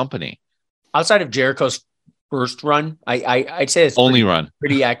the company. Outside of Jericho's first run, I'd say it's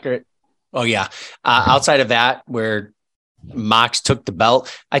pretty accurate. Oh yeah. Outside of that, where Mox took the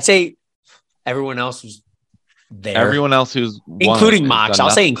belt, I'd say everyone else was there. Everyone else who's including Mox. I'll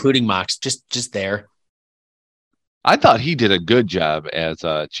say including Mox, just there. I thought he did a good job as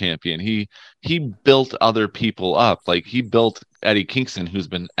a champion. He built other people up. Like he built Eddie Kingston, who's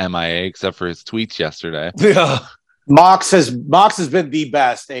been MIA except for his tweets yesterday. Yeah. Mox has been the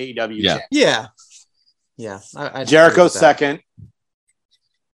best AEW champion. Yeah. Jericho second.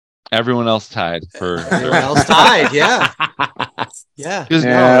 Everyone else tied for Everyone else tied. Yeah. Yeah.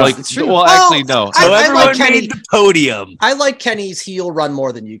 Like, it's true. well, actually, no. So I everyone like Kenny. made the podium. I like Kenny's heel run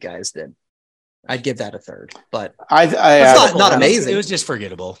more than you guys did. I'd give that a third, but it's not amazing. It was just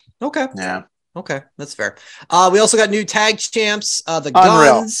forgettable. Okay. Yeah. Okay, that's fair. We also got new tag champs, the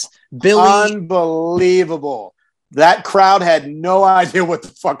Unreal. Guns, Billy. Unbelievable. That crowd had no idea what to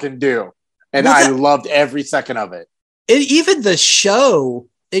fucking do. And I loved every second of it. Even the show,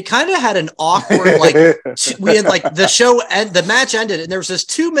 it kind of had an awkward, like, we had like the show and the match ended, and there was just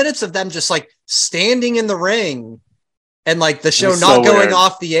 2 minutes of them just like standing in the ring and like the show not so going weird.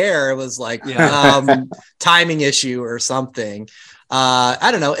 off the air. It was like timing issue or something. I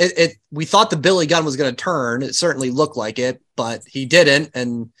don't know. We thought the Billy Gunn was going to turn. It certainly looked like it, but he didn't.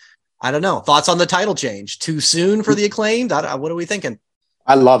 And I don't know. Thoughts on the title change? Too soon for the Acclaimed? What are we thinking?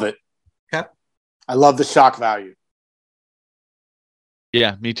 I love it. Okay. I love the shock value.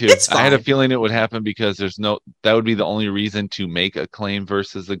 Yeah, me too. It's I had a fine. feeling it would happen because that would be the only reason to make Acclaim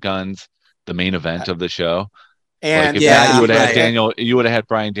versus the Guns the main event of the show. And like if you would have had you would have had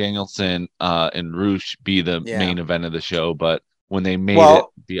Bryan Danielson and Roosh be the main event of the show, but when they made it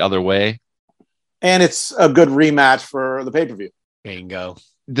the other way. And it's a good rematch for the pay-per-view. Bingo.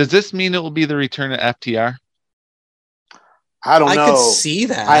 Does this mean it will be the return of FTR? I don't know. I could see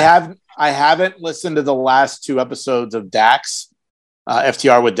that. I haven't listened to the last 2 episodes of Dax,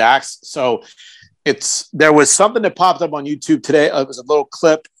 FTR with Dax. So there was something that popped up on YouTube today. It was a little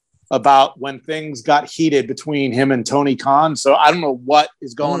clip about when things got heated between him and Tony Khan. So I don't know what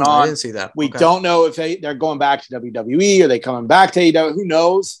is going on. I didn't see that. We don't know if they're going back to WWE. Are they coming back to AEW? Who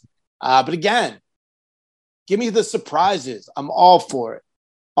knows? But again, give me the surprises. I'm all for it.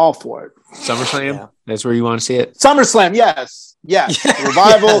 All for it. SummerSlam? Yeah. That's where you want to see it? SummerSlam, yes. Yes. The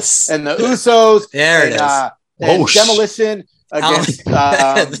Revival and the Usos. There it is. And Demolition against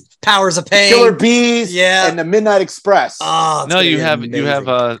Powers of Pain. Killer Bees and the Midnight Express. Oh, no, you have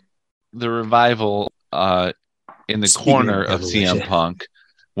the Revival in the corner of CM Punk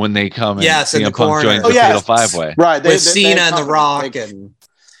when they come and CM Punk joins the Fatal 5-Way. Right. With Cena and The Rock and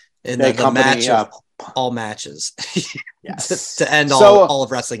in the match of all matches. Yes. to end all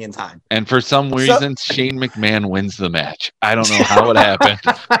of wrestling in time. And for some reason, Shane McMahon wins the match. I don't know how it happened.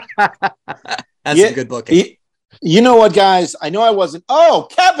 That's a good booking. You know what, guys? I know I wasn't. Oh,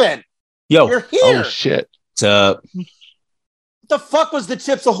 Kevin. Yo. You're here. Oh, shit. What's up? What the fuck was the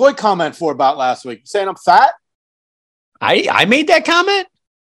Chips Ahoy comment for about last week? Saying I'm fat? I made that comment?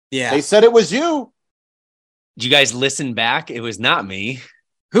 Yeah. They said it was you. Did you guys listen back? It was not me.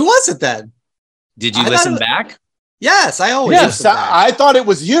 Who was it then? Did you listen back? Yes, I always listen back. I thought it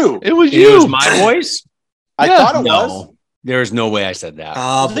was you. It was you. It was my voice? I thought it was. There's no way I said that.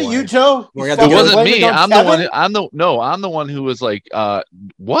 Was it you, Joe? It wasn't me. I'm the one who was like,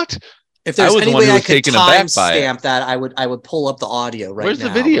 what? If there's any way I could timestamp that, I would pull up the audio right now. Where's the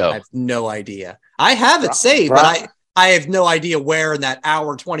video? I have no idea. I have it saved, but I have no idea where in that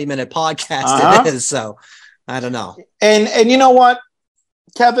hour, 20-minute podcast it is. So I don't know. And you know what,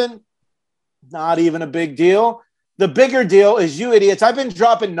 Kevin? Not even a big deal. The bigger deal is you idiots. I've been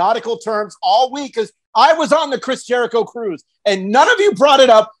dropping nautical terms all week because I was on the Chris Jericho cruise and none of you brought it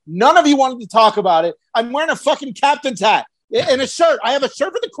up. None of you wanted to talk about it. I'm wearing a fucking captain's hat and a shirt. I have a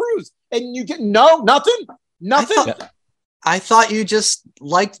shirt for the cruise and you get nothing. I thought you just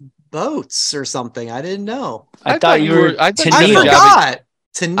liked boats or something. I didn't know. I thought you were. I forgot.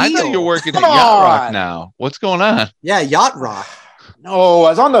 To Neil. I thought you were working at Yacht Rock now. What's going on? Yeah, Yacht Rock. No, I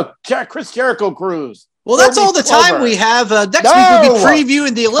was on the Chris Jericho cruise. Well, that's all the time we have. Next week we'll be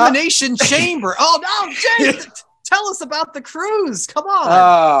previewing the Elimination Chamber. Oh, no, Jay, tell us about the cruise. Come on.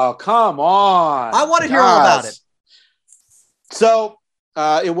 Oh, come on. I want to hear all about it. So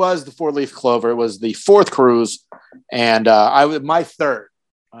it was the 4-leaf clover. It was the 4th cruise, and I was my 3rd.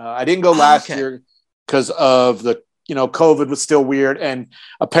 I didn't go last year because of the, COVID was still weird. And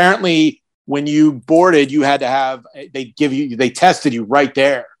apparently when you boarded, you had to have, they tested you right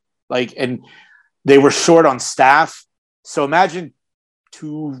there. And they were short on staff. So imagine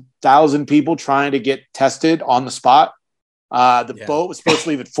 2,000 people trying to get tested on the spot. The boat was supposed to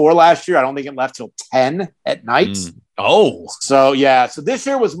leave at 4 last year. I don't think it left till 10 at night. Oh, so yeah. So this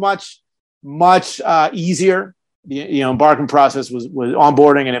year was much easier. The embarking process was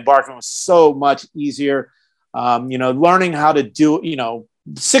onboarding and embarking was so much easier. Learning how to do,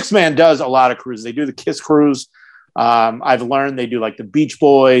 6-man does a lot of cruises. They do the Kiss cruise. I've learned they do like the Beach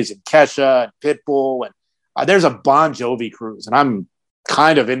Boys and Kesha and Pitbull, and there's a Bon Jovi cruise, and I'm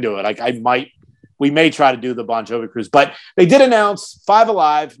kind of into it. We may try to do the Bon Jovi cruise, but they did announce 5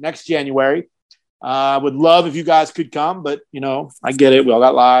 Alive next January. Would love if you guys could come, but I get it. We all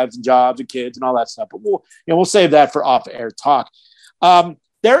got lives and jobs and kids and all that stuff. But we'll save that for off-air talk.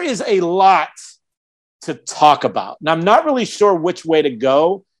 There is a lot to talk about, and I'm not really sure which way to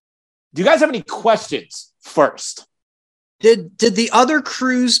go. Do you guys have any questions first? Did the other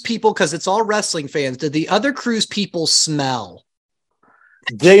cruise people, because it's all wrestling fans, did the other cruise people smell?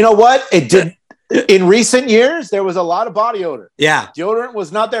 You know what? It did. In recent years, there was a lot of body odor. Yeah. Deodorant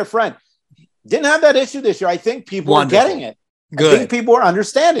was not their friend. Didn't have that issue this year. I think people are getting it. Good. I think people are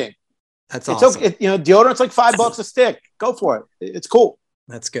understanding. That's awesome. Okay. Deodorant's like $5 a stick. Go for it. It's cool.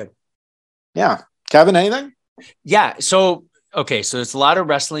 That's good. Yeah. Kevin, anything? Yeah. So it's a lot of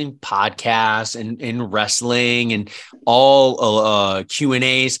wrestling podcasts and wrestling and all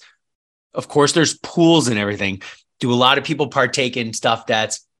Q&As. Of course, there's pools and everything. Do a lot of people partake in stuff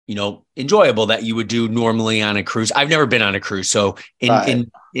that's, enjoyable that you would do normally on a cruise? I've never been on a cruise, so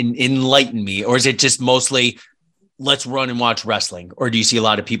enlighten me. Or is it just mostly let's run and watch wrestling? Or do you see a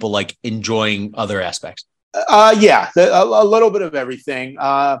lot of people like enjoying other aspects? Yeah, a little bit of everything.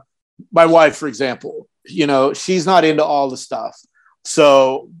 My wife, for example, she's not into all the stuff.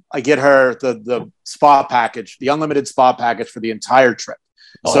 So I get her the spa package, the unlimited spa package for the entire trip.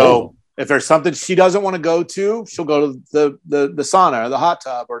 Oh. So if there's something she doesn't want to go to, she'll go to the sauna or the hot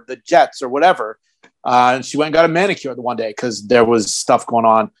tub or the jets or whatever. And she went and got a manicure the one day because there was stuff going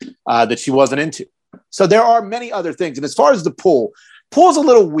on that she wasn't into. So there are many other things. And as far as the pool's a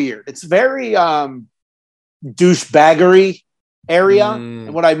little weird. It's very douchebaggery area.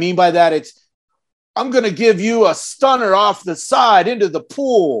 And what I mean by that, it's, I'm going to give you a stunner off the side into the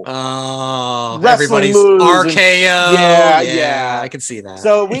pool. Oh, everybody's RKO. Yeah, I can see that.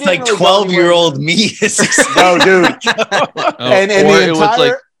 So we it's like really 12-year-old me. No, dude. And it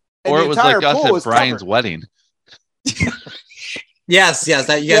was like us at Brian's wedding. Yes,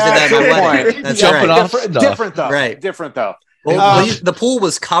 that you guys did that at my wedding. That's right. Different though. Right. Different though. Well, the pool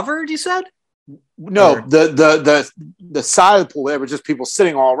was covered, you said? No, the side of the pool, there were just people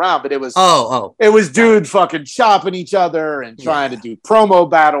sitting all around, but it was it was dude fucking chopping each other and trying to do promo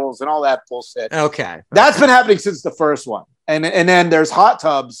battles and all that bullshit. Okay. That's been happening since the first one. And then there's hot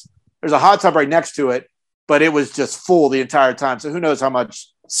tubs. There's a hot tub right next to it, but it was just full the entire time. So who knows how much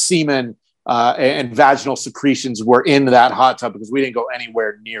semen and vaginal secretions were in that hot tub because we didn't go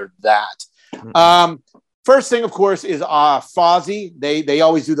anywhere near that. Mm-hmm. First thing, of course, is Fozzy. They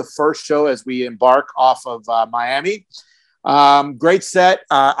always do the first show as we embark off of Miami. Great set.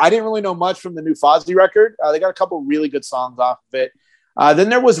 I didn't really know much from the new Fozzy record. They got a couple of really good songs off of it. Then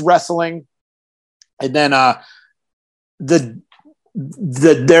there was wrestling. And then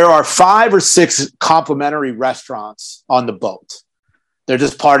there are 5 or 6 complimentary restaurants on the boat. They're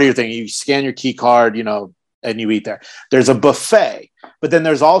just part of your thing. You scan your key card, and you eat there. There's a buffet, but then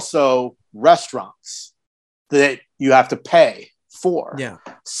there's also restaurants that you have to pay for. Yeah.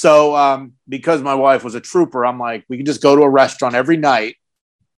 So because my wife was a trooper, I'm like, we can just go to a restaurant every night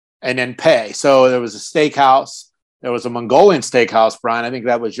and then pay. So there was a steakhouse. There was a Mongolian steakhouse, Brian. I think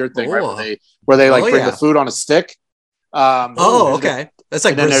that was your thing, right? Where they bring the food on a stick. Okay. That's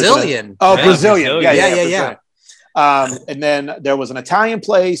like Brazilian. Brazilian. Yeah. And then there was an Italian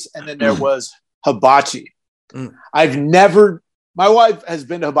place, and then there was hibachi. My wife has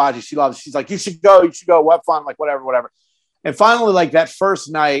been to hibachi. She loves it. She's like, you should go. What fun, like whatever. And finally, like that first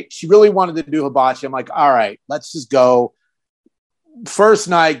night, she really wanted to do hibachi. I'm like, all right, let's just go. First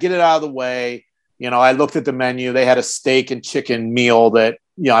night, get it out of the way. I looked at the menu. They had a steak and chicken meal that,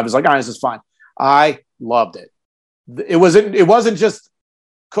 I was like, all right, this is fine. I loved it. It wasn't just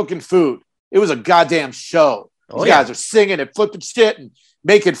cooking food. It was a goddamn show. These guys are singing and flipping shit and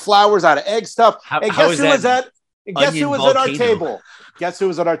making flowers out of egg stuff. And guess who was at? Guess who was at our table? Guess who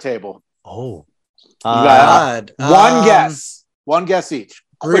was at our table? Oh, God! One guess each.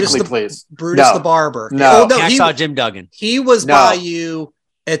 Brutus Quickly, please. Brutus the barber. No, I saw Jim Duggan. He was by you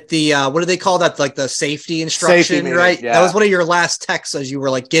at the what do they call that? Like the safety instruction, right? Yeah. That was one of your last texts as you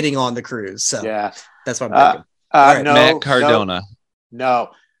were like getting on the cruise. So yeah, that's what I'm thinking. No, Matt Cardona. No,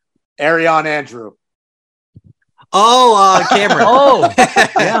 Ariane Andrew. Oh, Cameron.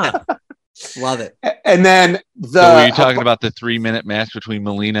 Yeah. Love it. And then So were you talking about the 3-minute match between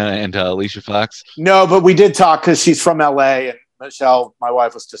Melina and Alicia Fox? No, but we did talk because she's from LA, and Michelle, my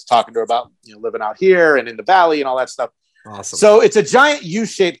wife, was just talking to her about living out here and in the valley and all that stuff. Awesome. So it's a giant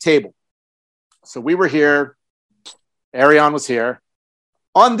U-shaped table. So we were here. Ariane was here.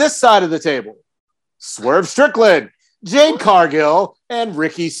 On this side of the table, Swerve Strickland, Jade Cargill, and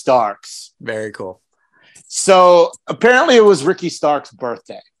Ricky Starks. Very cool. So apparently it was Ricky Starks'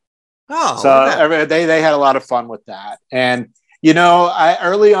 birthday. Oh, so they had a lot of fun with that. And I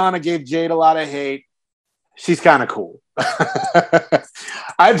early on I gave Jade a lot of hate. She's kind of cool.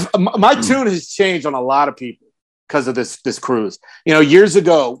 My tune has changed on a lot of people because of this cruise. Years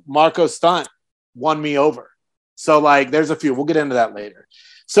ago, Marco Stunt won me over. So like, there's a few. We'll get into that later.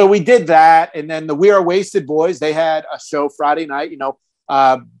 So we did that, and then the We Are Wasted boys. They had a show Friday night.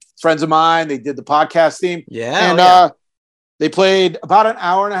 Friends of mine. They did the podcast theme. Yeah, and they played about an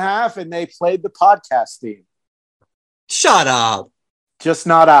hour and a half, and they played the podcast theme. Shut up. Just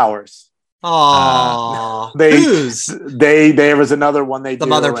not ours. Oh, there was another one they did. The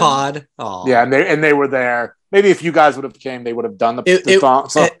Mother Pod. Oh, yeah, and they were there. Maybe if you guys would have came, they would have done the song.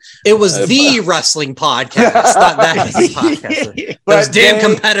 It was the wrestling podcast, not that podcast. Those damn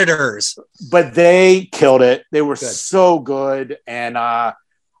competitors. But they killed it. They were so good, and I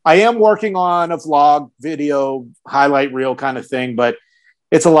am working on a vlog, video, highlight reel kind of thing, but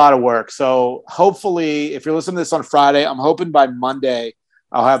it's a lot of work. So hopefully, if you're listening to this on Friday, I'm hoping by Monday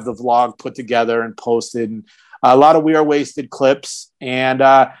I'll have the vlog put together and posted, and a lot of We Are Wasted clips. And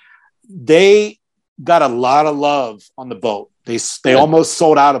they got a lot of love on the boat. They almost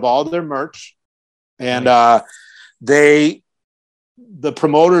sold out of all their merch. And the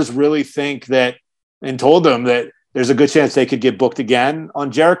promoters really think that, and told them that there's a good chance they could get booked again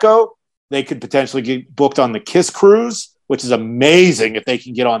on Jericho. They could potentially get booked on the Kiss Cruise, which is amazing if they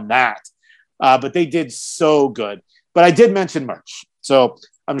can get on that. But they did so good. But I did mention merch. So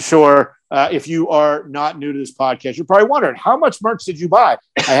I'm sure if you are not new to this podcast, you're probably wondering, how much merch did you buy?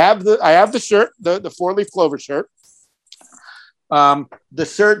 I have the shirt, the 4-leaf clover shirt. The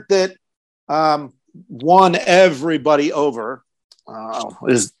shirt that won everybody over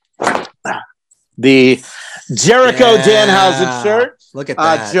is the Jericho Danhausen shirt. Look at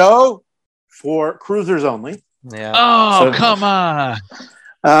that. Joe, for cruisers only. Yeah. Oh, come on.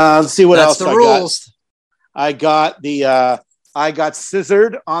 Let's see what else the rules. I got the I got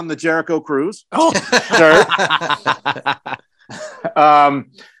scissored on the Jericho Cruise shirt.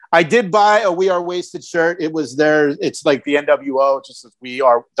 I did buy a We Are Wasted shirt. It was there. It's like the NWO, just as We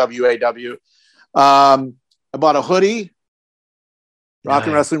Are WAW. I bought a hoodie, Rock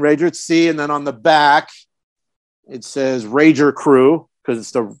and Wrestling Rager at Sea, and then on the back it says Rager Crew because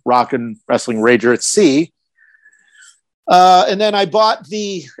it's the Rock and Wrestling Rager at Sea. And then I bought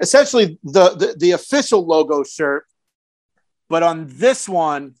essentially the official logo shirt. But on this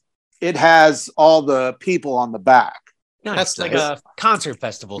one, it has all the people on the back. Nice. That's like a concert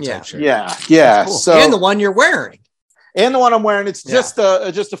festival type shirt. Yeah. Cool. So, and the one you're wearing. And the one I'm wearing, it's just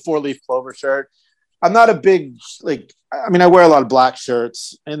a 4-leaf clover shirt. I'm not a big, I wear a lot of black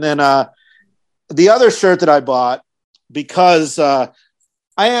shirts. And then the other shirt that I bought, because I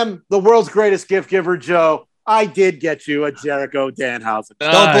am the world's greatest gift giver, Joe, I did get you a Jericho Danhausen.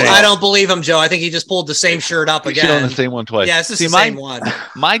 I don't believe him, Joe. I think he just pulled the same shirt up again. You own the same one twice. Yeah, it's the same one.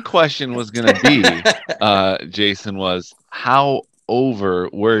 My question was going to be, Jason, was how over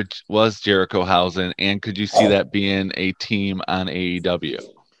was Jericho Hausen, and could you see that being a team on AEW?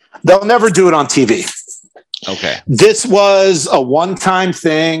 They'll never do it on TV. Okay. This was a one-time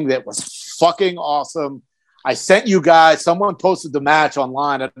thing that was fucking awesome. I sent you guys, someone posted the match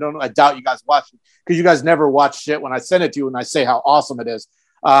online. I doubt you guys watched it because you guys never watch shit when I send it to you and I say how awesome it is.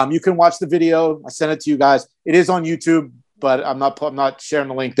 You can watch the video. I sent it to you guys. It is on YouTube, but I'm not sharing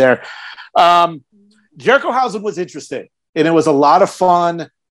the link there. Jericho Hausen was interesting and it was a lot of fun.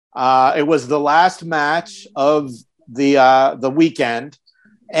 It was the last match of the weekend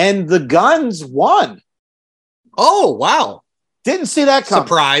and the Guns won. Oh, wow. Didn't see that coming.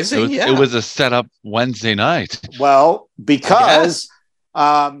 Surprising. It was a setup Wednesday night. Well, because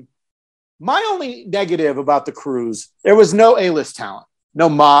my only negative about the cruise, there was no A-list talent. No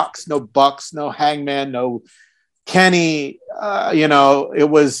Mox, no Bucks, no Hangman, no Kenny. It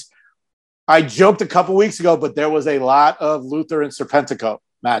was, I joked a couple weeks ago, but there was a lot of Luther and Serpentico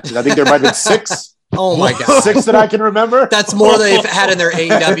matches. I think there might have been 6. Oh my God. 6 that I can remember. That's more than they've had in their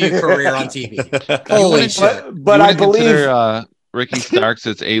AEW career on TV. Holy shit. But I believe Ricky Starks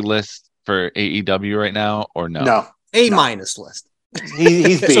is A-list for AEW right now, or no? No. A-minus list.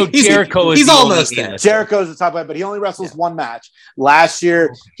 He's beat. So Jericho is he's almost there. Jericho's the top guy, but he only wrestles one match. Last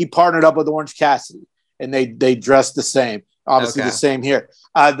year, he partnered up with Orange Cassidy, and they dressed the same. Obviously, the same here.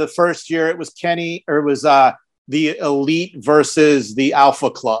 The first year, it was Kenny, or it was the Elite versus the Alpha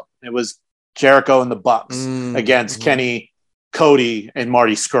Club. It was Jericho and the Bucks against Kenny, Cody, and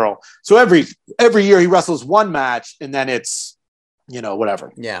Marty Scurll. So every year he wrestles one match, and then it's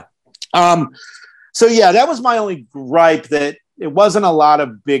whatever. Yeah. So that was my only gripe, that it wasn't a lot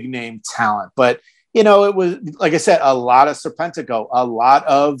of big name talent, but it was, like I said, a lot of Serpentico, a lot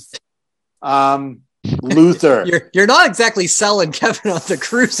of Luther. You're not exactly selling Kevin on the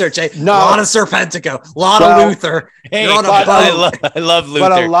cruiser, Jay. No. A lot of Serpentico, a lot of Luther. Hey, You're on a but boat. I love Luther.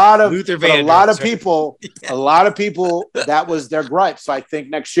 But a lot of Vandross, people, that was their gripe. So I think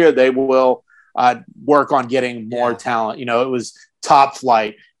next year they will work on getting more talent. You know, it was Top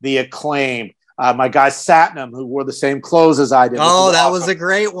Flight, The Acclaim, my guy Satnam, who wore the same clothes as I did. Oh, that was a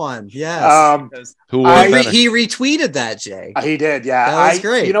great one. Yes. Who he retweeted that, Jay. He did, yeah. That was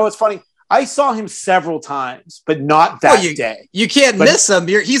great. You know what's funny? I saw him several times, but not that day. You can't miss him.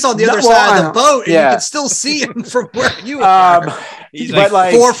 He's on the other side of the boat, and you can still see him from where you are. He's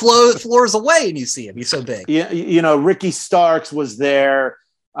like 4 floors away, and you see him. He's so big. Yeah, you know, Ricky Starks was there.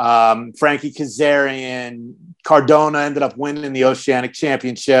 Frankie Kazarian, Cardona ended up winning the Oceanic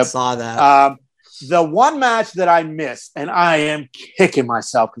Championship. Saw that. The one match that I missed, and I am kicking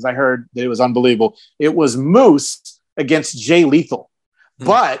myself because I heard that it was unbelievable. It was Moose against Jay Lethal,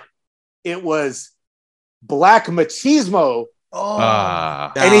 but it was Black Machismo.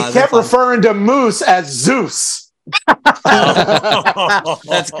 And he kept referring to Moose as Zeus. That's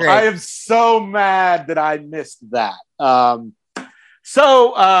great. I am so mad that I missed that.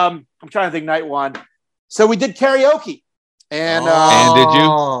 So I'm trying to think night one. So we did karaoke. And did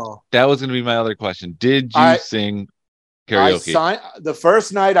you? That was going to be my other question. Did you sing karaoke? The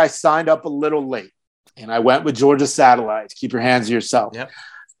first night I signed up a little late, and I went with Georgia Satellite. Keep your hands to yourself. Yep.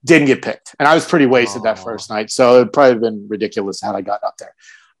 Didn't get picked, and I was pretty wasted that first night, so it'd probably been ridiculous how I got up there.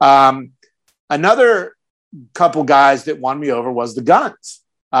 Another couple guys that won me over was the Guns.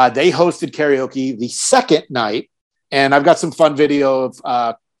 They hosted karaoke the second night, and I've got some fun video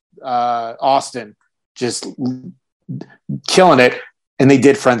of Austin just killing it, and they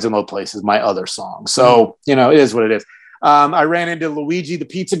did Friends in Low Places, my other song. So, you know, it is what it is. I ran into Luigi, the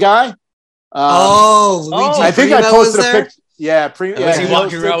pizza guy. Luigi. I think I posted a picture. Yeah. Was he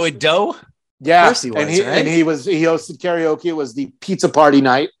walking around with dough? Yeah. Of course he was, and he hosted karaoke. It was the pizza party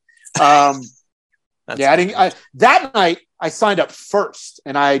night. That night I signed up first,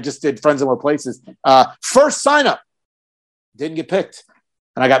 and I just did Friends in Low Places. First sign up. Didn't get picked.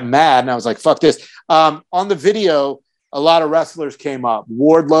 And I got mad, and I was like, fuck this. On the video, a lot of wrestlers came up.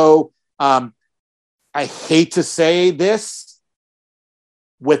 Wardlow, I hate to say this,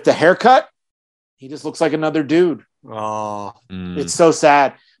 with the haircut, he just looks like another dude. It's so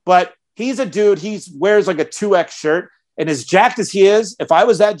sad. But he's a dude. He wears like a 2X shirt, and as jacked as he is, if I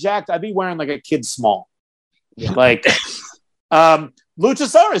was that jacked, I'd be wearing like a kid small. Yeah. Like,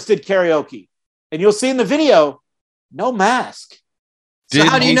 Luchasaurus did karaoke, and you'll see in the video, no mask. So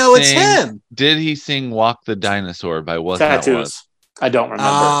how do you know it's him? Did he sing "Walk the Dinosaur" by what Tattoos? That was? I don't remember.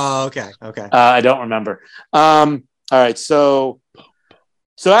 Oh, okay. I don't remember. All right, so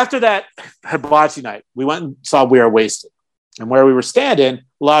after that hibachi night, we went and saw We Are Wasted, and where we were standing, a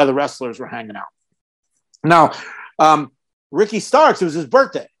lot of the wrestlers were hanging out. Now, Ricky Starks, it was his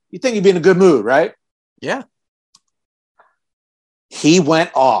birthday. You think he'd be in a good mood, right? Yeah. He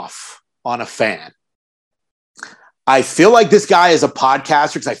went off on a fan. I feel like this guy is a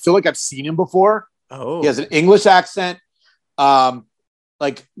podcaster because I feel like I've seen him before. He has an English accent.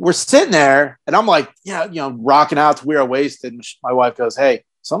 Like, we're sitting there, and I'm like, rocking out to We Are Wasted. And my wife goes, "Hey,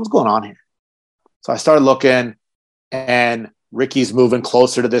 something's going on here." So I started looking, and Ricky's moving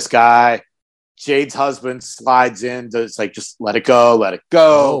closer to this guy. Jade's husband slides in. It's like, just let it go, let it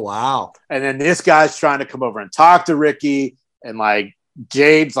go. Oh, wow. And then this guy's trying to come over and talk to Ricky, and like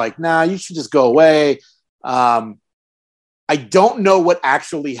Jade's like, "Nah, you should just go away." I don't know what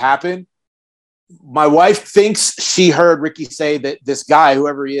actually happened. My wife thinks she heard Ricky say that this guy,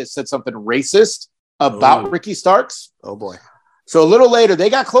 whoever he is, said something racist about Ricky Starks. Oh, boy. So a little later, they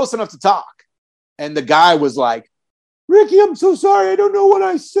got close enough to talk. And the guy was like, "Ricky, I'm so sorry. I don't know what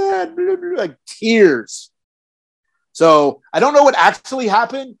I said." Like tears. So I don't know what actually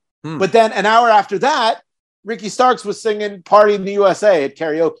happened. But then an hour after that, Ricky Starks was singing Party in the USA at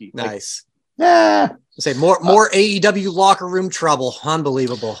karaoke. Nice. Like, say more AEW locker room trouble.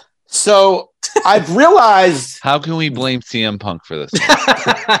 Unbelievable. So I've realized. How can we blame CM Punk for this?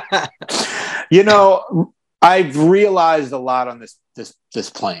 I've realized a lot on this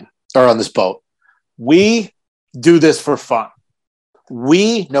plane or on this boat. We do this for fun.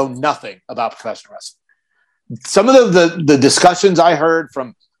 We know nothing about professional wrestling. Some of the discussions I heard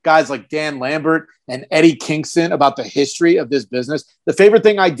from guys like Dan Lambert and Eddie Kingston about the history of this business. The favorite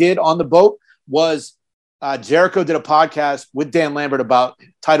thing I did on the boat was Jericho did a podcast with Dan Lambert about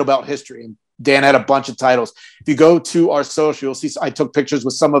title belt history, and Dan had a bunch of titles. If you go to our social, you'll see I took pictures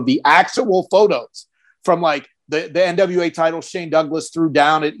with some of the actual photos from like the NWA title Shane Douglas threw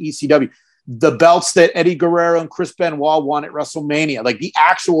down at ECW, the belts that Eddie Guerrero and Chris Benoit won at WrestleMania, like the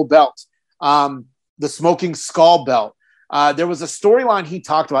actual belt. the Smoking Skull belt. There was a storyline he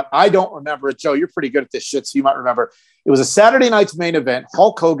talked about. I don't remember it. Joe, you're pretty good at this shit, so you might remember. It was a Saturday night's main event,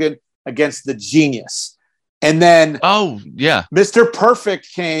 Hulk Hogan against the Genius. And then Mr.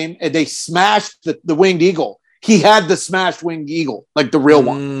 Perfect came and they smashed the Winged Eagle. He had the smashed Winged Eagle, like the real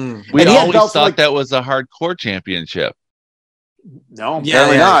one. We always thought that was a hardcore championship. No,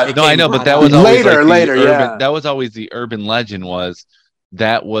 apparently not. No, I know, but that was later. That was always the urban legend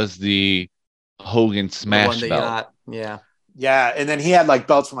that was the Hogan smash belt. Yeah, and then he had like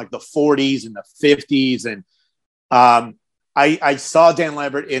belts from like the 40s and the 50s, and I saw Dan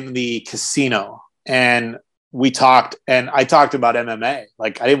Lambert in the casino, and we talked, and I talked about MMA.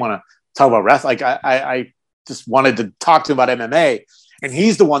 Like I didn't want to talk about wrestling. Like I just wanted to talk to him about MMA, and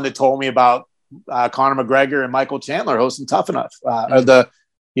he's the one that told me about Conor McGregor and Michael Chandler hosting Tough Enough, or the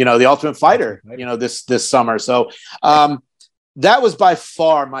Ultimate Fighter, this summer. So that was by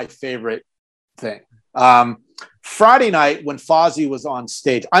far my favorite thing. Friday night when Fozzy was on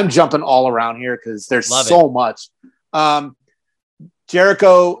stage, I'm jumping all around here because there's so much.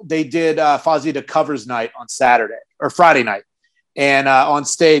 Jericho, they did Fozzy to Covers night on Saturday or Friday night. And on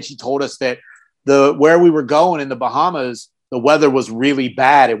stage, he told us that where we were going in the Bahamas, the weather was really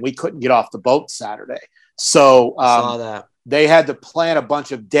bad and we couldn't get off the boat Saturday. So saw that. They had to plan a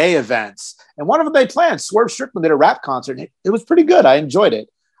bunch of day events. And one of them they planned, Swerve Strickland did a rap concert. It was pretty good. I enjoyed it.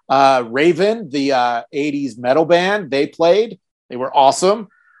 Raven, the 80s metal band, they played. They were awesome.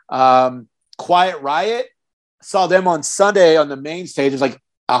 Quiet Riot, saw them on Sunday on the main stage. It was like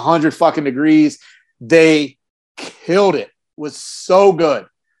 100 fucking degrees. They killed it. It was so good.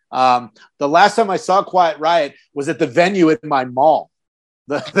 The last time I saw Quiet Riot was at the venue in my mall.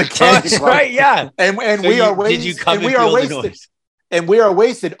 The Canyon That's Club. right, yeah. And So we are wasted. did you come and we and are feel the wasted. noise? And we are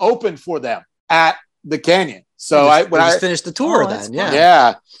wasted open for them at the Canyon. So when I finished the tour, then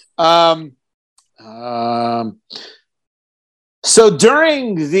So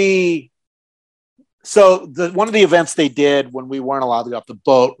during one of the events they did when we weren't allowed to go off the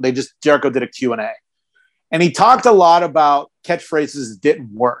boat, Jericho did a Q&A. And he talked a lot about catchphrases that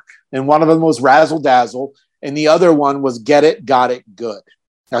didn't work. And one of them was razzle dazzle. And the other one was get it, got it, good.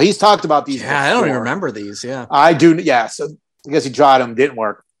 Now he's talked about these. Yeah, I don't even remember these. Yeah. I do. Yeah. So I guess he tried them, didn't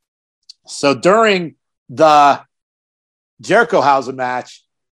work. So during the Jericho-Hausen match,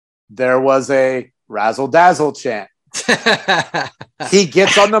 there was a razzle dazzle chant. He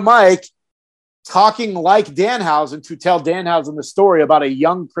gets on the mic talking like Danhausen to tell Danhausen the story about a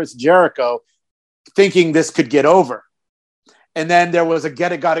young Chris Jericho thinking this could get over. And then there was a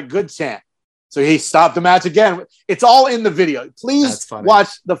get it, got it good chant. So he stopped the match again. It's all in the video. Please watch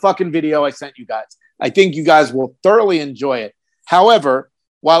the fucking video I sent you guys. I think you guys will thoroughly enjoy it. However,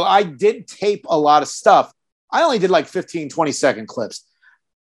 while I did tape a lot of stuff, I only did like 15, 20-second clips.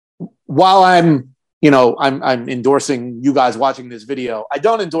 While I'm endorsing you guys watching this video, I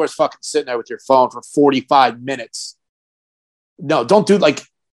don't endorse fucking sitting there with your phone for 45 minutes. No, don't do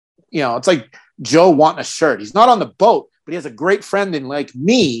it's like Joe wanting a shirt. He's not on the boat, but he has a great friend in like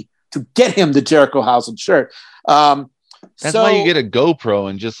me to get him the Jericho-Hausen shirt. That's why you get a GoPro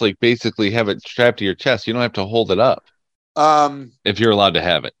and just like basically have it strapped to your chest. You don't have to hold it up if you're allowed to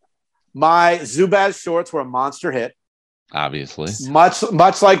have it. My Zubaz shorts were a monster hit. Obviously.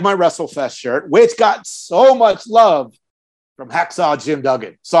 Much like my WrestleFest shirt, which got so much love from Hacksaw Jim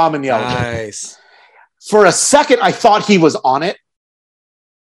Duggan. Saw him in the elevator. Nice. For a second, I thought he was on it.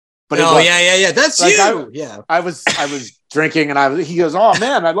 But yeah. That's like I was drinking and he goes, "Oh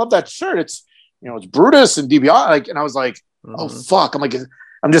man, I love that shirt. It's it's Brutus and DiBiase." And I was like, "Oh fuck." I'm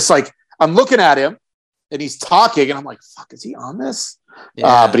looking at him and he's talking and I'm like, "Fuck, is he on this?"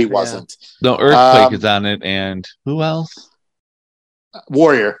 But he wasn't. No, Earthquake is on it, and who else?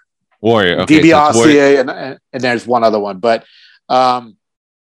 Warrior. Okay, DiBiase and there's one other one. But the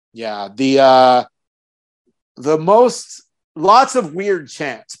most lots of weird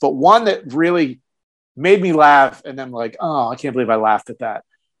chants, but one that really made me laugh, and then like, oh, I can't believe I laughed at that.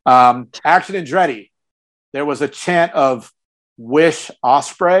 Action Andretti, there was a chant of Wish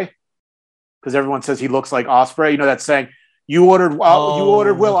Ospreay because everyone says he looks like Ospreay. You know that saying, you ordered Will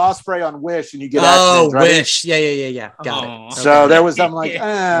Ospreay on Wish, and you get Action Andretti. Wish, yeah, got it. So there was I'm like,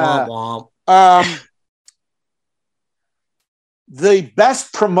 the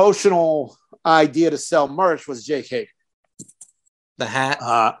best promotional idea to sell merch was Jake Hager. The hat?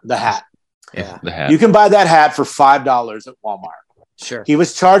 The hat. Yeah. The hat. You can buy that hat for $5 at Walmart. Sure. He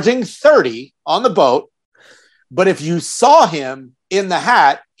was charging $30 on the boat, but if you saw him in the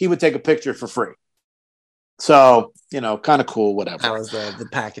hat, he would take a picture for free. So, kind of cool, whatever. That was the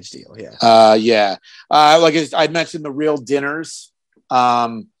package deal, yeah. Like I mentioned, the real dinners.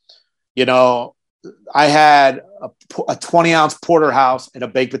 I had a 20-ounce porterhouse and a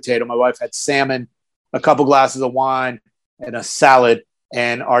baked potato. My wife had salmon, a couple glasses of wine, and a salad,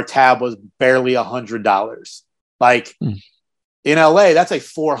 and our tab was barely $100. Like in LA, that's a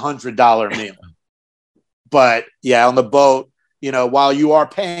 $400 meal. But yeah, on the boat, you know, while you are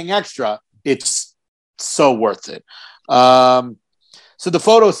paying extra, it's so worth it. So the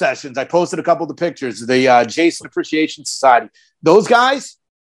photo sessions, I posted a couple of the pictures. The Jason Appreciation Society, those guys,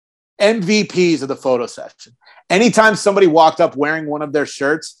 MVPs of the photo session. Anytime somebody walked up wearing one of their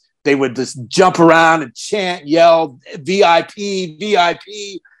shirts, they would just jump around and chant, yell, VIP,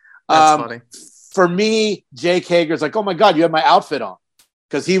 VIP. That's funny. For me, Jake Hager's like, oh my God, you have my outfit on.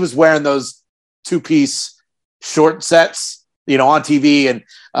 Because he was wearing those 2-piece short sets, you know, on TV. And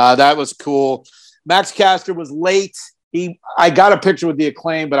that was cool. Max Caster was late. I got a picture with the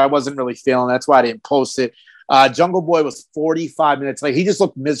Acclaim, but I wasn't really feeling it. That's why I didn't post it. Jungle Boy was 45 minutes late. He just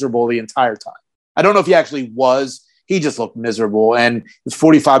looked miserable the entire time. I don't know if he actually was. He just looked miserable. And he was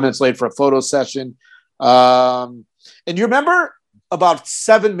 45 minutes late for a photo session. And you remember about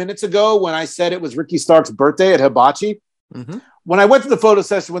 7 minutes ago when I said it was Ricky Stark's birthday at Hibachi? Mm-hmm. When I went to the photo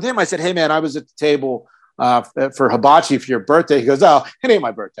session with him, I said, hey, man, I was at the table for Hibachi for your birthday. He goes, oh, it ain't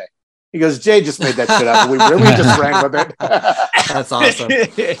my birthday. He goes, Jay just made that shit up. We really just ran with it. That's awesome.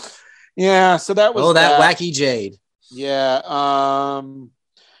 Yeah, so that was that wacky Jade. Yeah.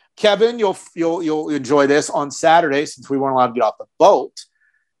 Kevin, you'll enjoy this. On Saturday, since we weren't allowed to get off the boat,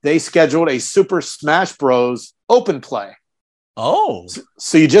 they scheduled a Super Smash Bros. Open play. Oh.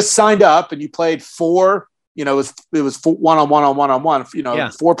 So you just signed up and you played 4, you know, it was one-on-one, you know,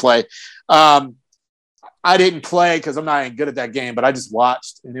 4 play. I didn't play because I'm not even good at that game, but I just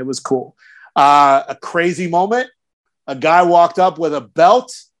watched and it was cool. A crazy moment. A guy walked up with a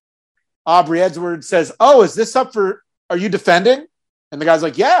belt. Aubrey Edwards says, oh, is this up for, are you defending? And the guy's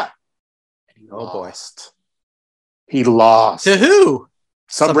like, yeah. And he lost. He lost. To who?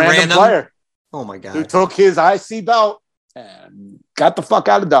 Some random player. Oh my God. Who took his IC belt and got the fuck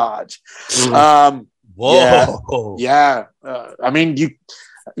out of Dodge. Whoa. Yeah. I mean,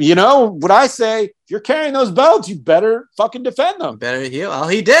 you know what I say? If you're carrying those belts, you better fucking defend them. Better heal. Well,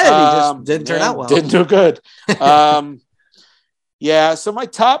 he did. He just didn't turn out well. Didn't do good. Yeah. So my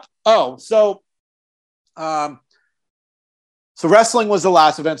top. So wrestling was the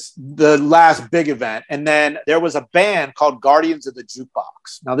last event, the last big event, and then there was a band called Guardians of the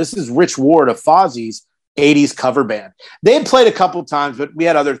Jukebox. Now this is Rich Ward of Fozzie's 80s cover band. They had played a couple times, but we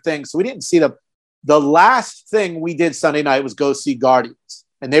had other things, so we didn't see them. The last thing we did Sunday night was go see Guardians.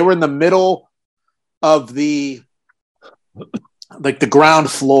 And they were in the middle of the ground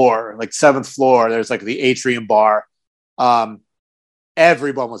floor, like 7th floor. There's like the atrium bar.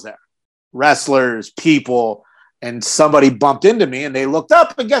 Everyone was there. Wrestlers, people, and somebody bumped into me and they looked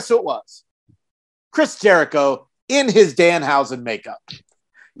up and guess who it was? Chris Jericho in his Danhausen makeup. Nice.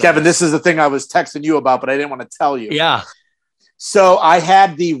 Kevin, this is the thing I was texting you about, but I didn't want to tell you. Yeah. So I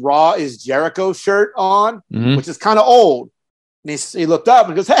had the Raw is Jericho shirt on, which is kind of old. And he looked up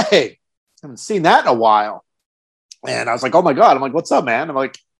and goes, hey, I haven't seen that in a while. And I was like, oh my God. I'm like, what's up, man? I'm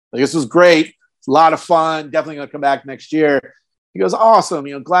like, this was great. It's a lot of fun. Definitely going to come back next year. He goes, awesome.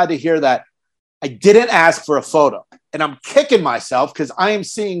 You know, glad to hear that. I didn't ask for a photo. And I'm kicking myself because I am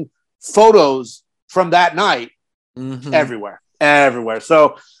seeing photos from that night everywhere.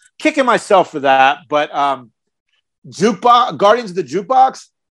 So kicking myself for that. But Jukebox, Guardians of the Jukebox,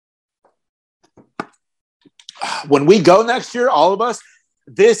 when we go next year, all of us,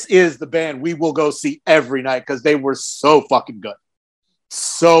 this is the band we will go see every night because they were so fucking good.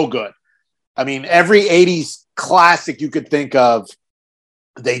 So good. I mean, every 80s classic you could think of,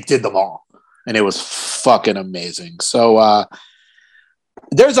 they did them all. And it was fucking amazing. So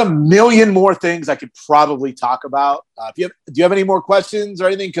there's a million more things I could probably talk about. Do you have any more questions or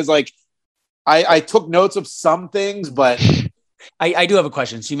anything? Because like I took notes of some things, but I do have a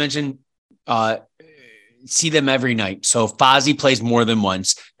question. So you mentioned see them every night. So Fozzy plays more than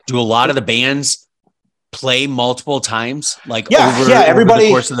once. Do a lot of the bands play multiple times? Like over the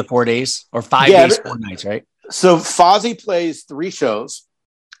course of the 4 days or 5 days, 4 nights, right? So Fozzy plays 3 shows.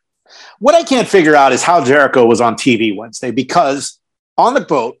 What I can't figure out is how Jericho was on TV Wednesday, because on the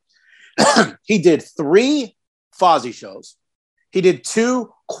boat, he did 3 Fozzy shows. He did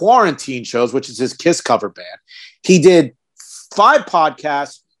 2 Quarantine shows, which is his Kiss cover band. He did 5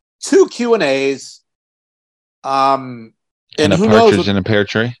 podcasts, 2 Q&As, and a partridge in a pear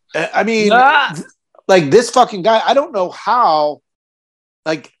tree. I mean, like this fucking guy, I don't know how,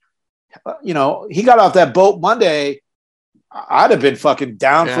 like, you know, he got off that boat Monday. I'd have been fucking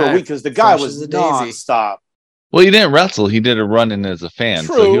down for a week because the guy was nonstop. Well, he didn't wrestle. He did a run in as a fan.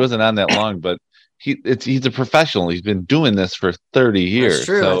 True. So he wasn't on that long, but he's a professional. He's been doing this for 30 years. That's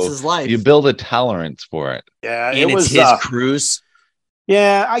true. So that's his life. you build a tolerance for it. Yeah, And it was his cruise.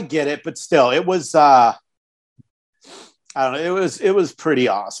 Yeah, I get it, but still, it was. I don't know. It was pretty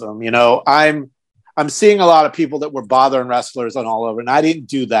awesome. You know, I'm seeing a lot of people that were bothering wrestlers on all over, and I didn't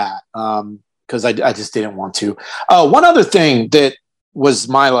do that because I just didn't want to. One other thing that was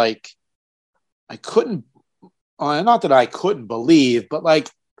my like, I couldn't. Not that I couldn't believe, but like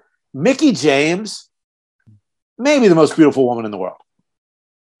Mickie James, maybe the most beautiful woman in the world.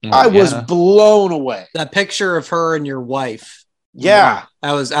 I was blown away. That picture of her and your wife. Yeah.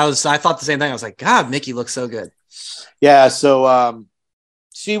 I thought the same thing. I was like, God, Mickie looks so good. Yeah. So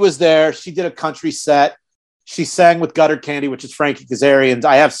she was there. She did a country set. She sang with Gutter Candy, which is Frankie Kazarian.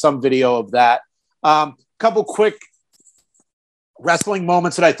 I have some video of that. Couple quick wrestling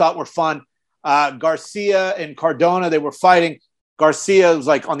moments that I thought were fun. Garcia and Cardona, they were fighting. Garcia was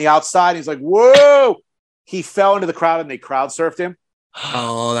like on the outside. He's like, whoa. He fell into the crowd and they crowd surfed him.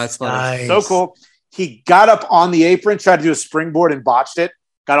 Oh, that's funny. Nice. So cool. He got up on the apron, tried to do a springboard and botched it.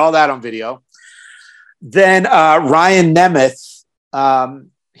 Got all that on video. Then Ryan Nemeth,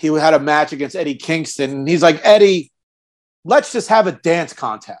 he had a match against Eddie Kingston. And he's like, Eddie, let's just have a dance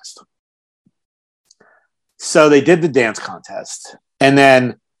contest. So they did the dance contest. And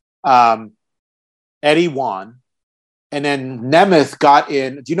then Eddie won. And then Nemeth got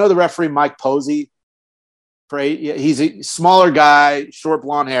in. Do you know the referee, Mike Posey? He's a smaller guy, short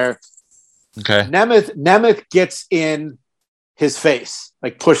blonde hair. Okay. Nemeth gets in his face,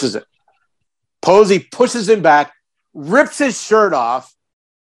 like pushes it. Posey pushes him back, rips his shirt off,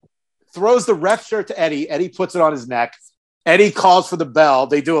 throws the ref shirt to Eddie. Eddie puts it on his neck. Eddie calls for the bell.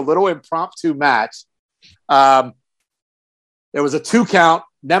 They do a little impromptu match. There was a 2 count.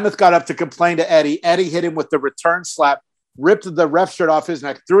 Nemeth got up to complain to Eddie. Eddie hit him with the return slap, ripped the ref shirt off his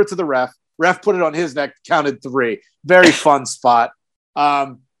neck, threw it to the ref. Ref put it on his neck, counted 3. Very fun spot.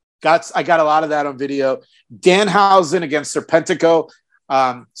 I got a lot of that on video. Danhausen against Serpentico.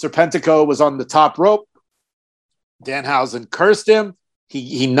 Serpentico was on the top rope. Danhausen cursed him.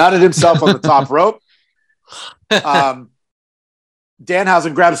 He nutted himself on the top rope.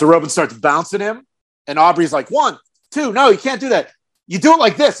 Danhausen grabs the rope and starts bouncing him. And Aubrey's like, 1, 2, no, you can't do that. You do it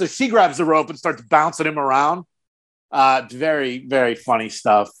like this. So she grabs the rope and starts bouncing him around. Very, very funny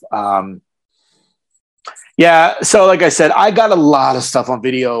stuff. Yeah. So like I said, I got a lot of stuff on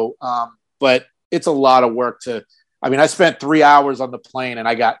video, but it's a lot of work I spent 3 hours on the plane and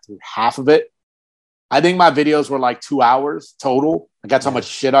I got through half of it. I think my videos were like 2 hours total. That's how much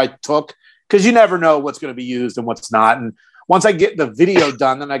shit I took because you never know what's going to be used and what's not. And once I get the video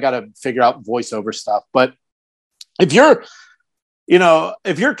done, then I got to figure out voiceover stuff. But if you're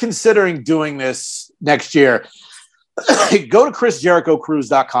considering doing this next year, go to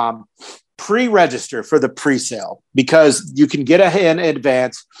ChrisJerichoCruise.com, pre-register for the pre-sale because you can get in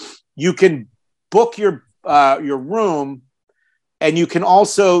advance. You can book your room, and you can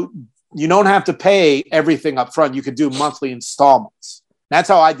also you don't have to pay everything up front. You could do monthly installments. That's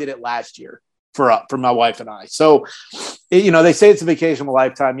how I did it last year for my wife and I. So, they say it's a vacation of a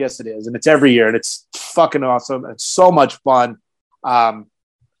lifetime. Yes, it is, and it's every year, and it's fucking awesome. It's so much fun. And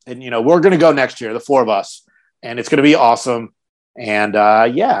we're gonna go next year, the 4 of us. And it's going to be awesome. And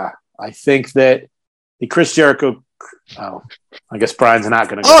I think that the Chris Jericho. Oh, I guess Brian's not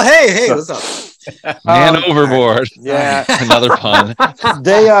going to go. Oh, hey, so, what's up? Man overboard. Yeah. Another pun.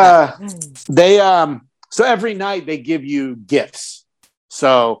 So every night they give you gifts.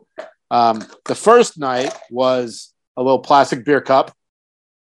 So the first night was a little plastic beer cup.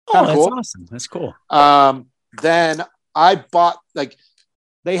 Oh, that's cool. Awesome. That's cool. Then I bought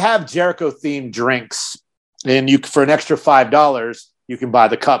they have Jericho themed drinks. And for an extra $5, you can buy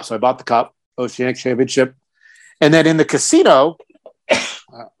the cup. So I bought the cup, Oceanic Championship. And then in the casino,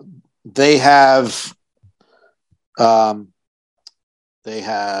 they have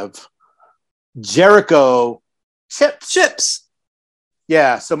Jericho chips.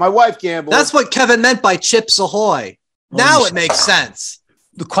 Yeah. So my wife gambled. That's what Kevin meant by Chips Ahoy. Now it makes sense.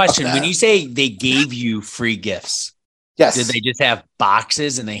 The question, when you say they gave you free gifts, yes. Did they just have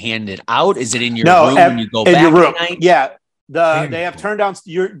boxes and they hand it out? Is it in your room when you go back your room. tonight? Yeah. They have turn down.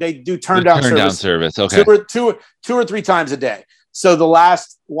 They do turn down service. Okay. Two or 3 times a day. So the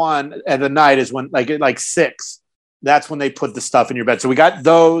last one at the night is when like 6. That's when they put the stuff in your bed. So we got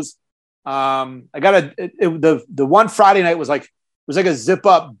those. I got the one Friday night was like a zip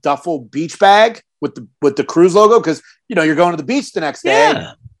up duffel beach bag with the cruise logo because you're going to the beach the next day.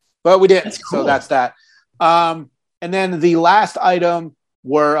 Yeah. But we didn't. That's cool. So that's that. And then the last item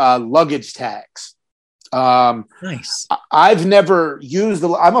were luggage tags. Nice. I've never used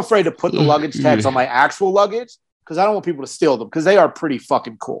I'm afraid to put the luggage tags on my actual luggage because I don't want people to steal them because they are pretty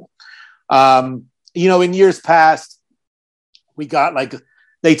fucking cool. In years past, we got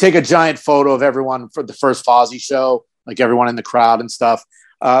they take a giant photo of everyone for the first Fozzy show, like everyone in the crowd and stuff.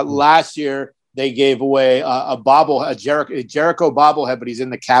 Last year, they gave away a Jericho bobblehead, but he's in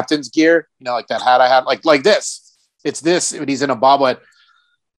the captain's gear, like that hat I had, like this. It's this, but he's in a bobblehead.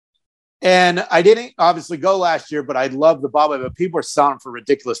 And I didn't obviously go last year, but I love the bobblehead. But people are selling for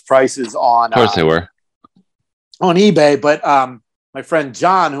ridiculous prices on. Of course, they were on eBay. But my friend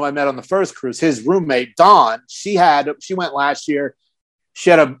John, who I met on the first cruise, his roommate Dawn, she went last year. She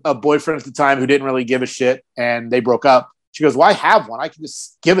had a boyfriend at the time who didn't really give a shit, and they broke up. She goes, "Well, I have one. I can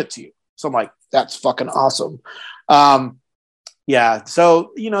just give it to you." So I'm like, "That's fucking awesome." Yeah.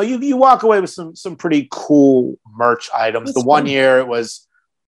 So you walk away with some pretty cool merch items. That's the one year it was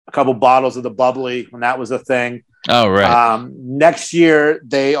a couple bottles of the bubbly when that was a thing. Oh, right. Next year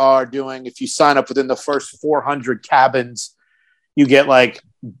they are doing, if you sign up within the first 400 cabins, you get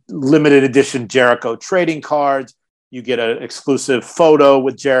limited edition Jericho trading cards. You get an exclusive photo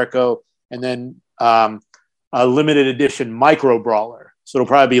with Jericho, and then a limited edition micro brawler. So it'll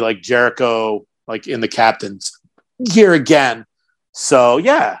probably be Jericho, in the captain's gear again. So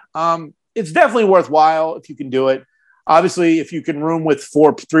yeah, it's definitely worthwhile if you can do it. Obviously, if you can room with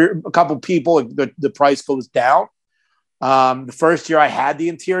a couple people, the price goes down. The first year I had the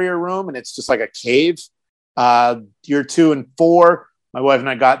interior room, and it's just like a cave. Year 2 and 4, my wife and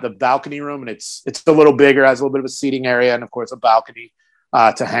I got the balcony room, and it's a little bigger, has a little bit of a seating area, and of course a balcony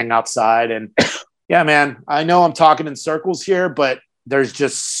to hang outside. And yeah, man, I know I'm talking in circles here, but there's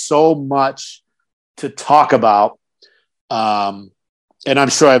just so much to talk about. And I'm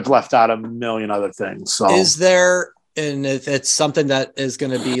sure I've left out a million other things. So is there, and if it's something that is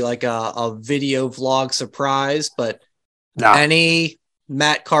going to be like a video vlog surprise, but any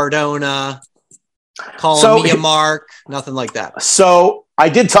Matt Cardona, calling me a mark, nothing like that. So I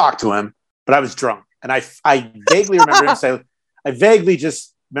did talk to him, but I was drunk, and I vaguely remember him say,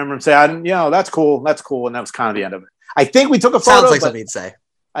 that's cool, and that was kind of the end of it. I think we took a photo. Sounds like something you'd say.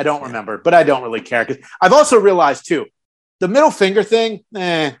 I don't remember, but I don't really care because I've also realized too, the middle finger thing,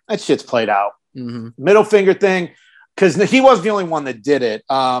 that shit's played out. Mm-hmm. Middle finger thing, because he wasn't the only one that did it.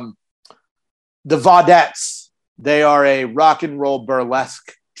 The Vaudettes, they are a rock and roll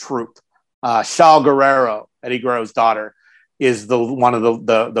burlesque troupe. Shal Guerrero, Eddie Guerrero's daughter, is one of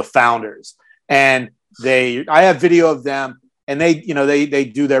the founders, and I have video of them, and they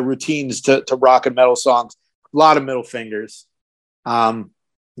do their routines to rock and metal songs. A lot of middle fingers. And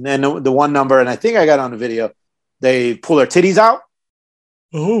then the one number, and I think I got on the video, they pull their titties out.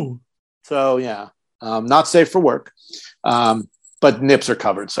 Oh, so yeah, not safe for work, but nips are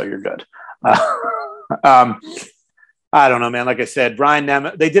covered, so you're good. I don't know, man. Like I said, Ryan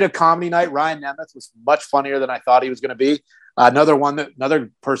Nemeth, they did a comedy night. Ryan Nemeth was much funnier than I thought he was going to be. Another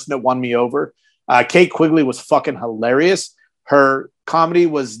person that won me over. Kate Quigley was fucking hilarious. Her comedy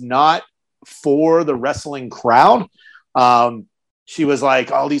was not for the wrestling crowd. She was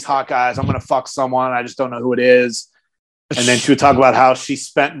like, all these hot guys, I'm going to fuck someone. I just don't know who it is. And then she would talk about how she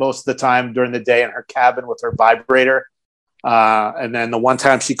spent most of the time during the day in her cabin with her vibrator. And then the one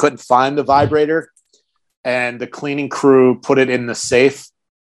time she couldn't find the vibrator, and the cleaning crew put it in the safe,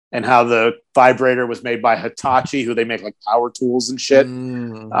 and how the vibrator was made by Hitachi, who they make power tools and shit.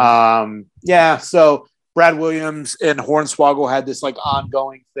 Yeah. So Brad Williams and Hornswoggle had this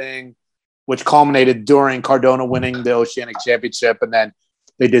ongoing thing, which culminated during Cardona winning the Oceanic Championship. And then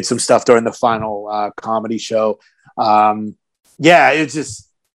they did some stuff during the final comedy show. Yeah, it's just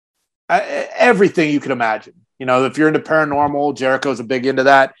everything you could imagine. If you're into paranormal, Jericho's a big into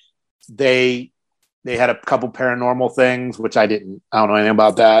that. They had a couple paranormal things, which I don't know anything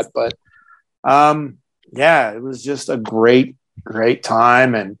about that, but yeah, it was just a great, great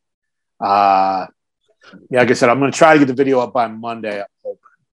time. And yeah, like I said, I'm going to try to get the video up by Monday. I'm hoping.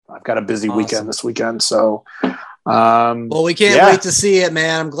 I've got a busy weekend this weekend, so well, we can't wait to see it,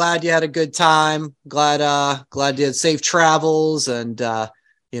 man. I'm glad you had a good time. Glad you had safe travels, and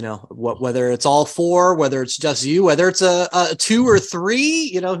whether it's all 4, whether it's just you, whether it's a 2 or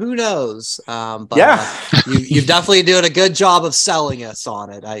 3, who knows? But yeah, you've definitely doing a good job of selling us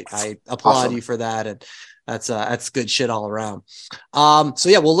on it. I applaud you for that, and that's good shit all around. So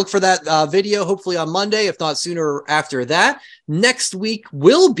yeah, we'll look for that video hopefully on Monday, if not sooner after that. Next week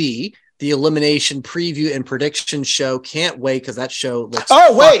will be the elimination preview and prediction show. Can't wait, because that show looks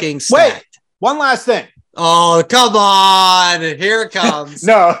fucking stacked. Wait, one last thing. Oh, come on. Here it comes.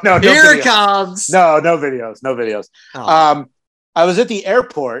 No Here it comes. No videos. Oh. I was at the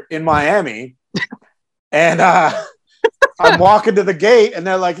airport in Miami And I'm walking to the gate, and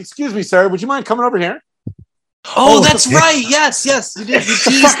they're like, "Excuse me, sir, would you mind coming over here?" Oh, that's right. Yes. You did. You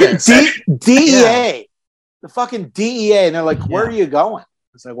teased this. DEA, the fucking DEA, and they're like, "Where are you going?"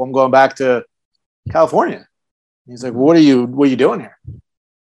 I was like, "Well, I'm going back to California." He's like, well, "What are you doing here?"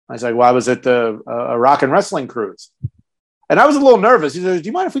 I was like, "Well, I was at the rock and wrestling cruise," and I was a little nervous. He said, "Do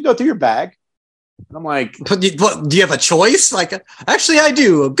you mind if we go through your bag?" And I'm like, do you have a choice? Like, actually, I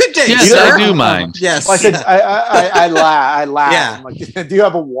do. Good day, yes, sir. I do mind. Yes. Well, I said, I laughed. Yeah. I'm like, "Do you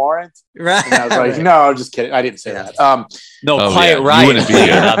have a warrant?" Right. And I was like, "No, I'm just kidding. I didn't say that." Quiet Riot. You wouldn't be here.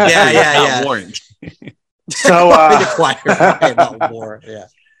 Yeah. Warrant. So, Quiet Riot, not war. Yeah.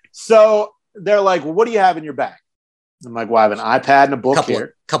 So they're like, "Well, what do you have in your bag?" I'm like, "Well, I have an iPad and a book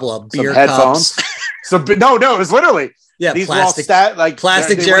here, couple of beer some headphones." cups. No, it was literally These plastic,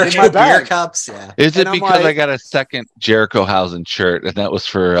 plastic they were in Jericho my beer bag. cups. Yeah. Is it And I'm because I like- got a second Jericho Housen shirt, and that was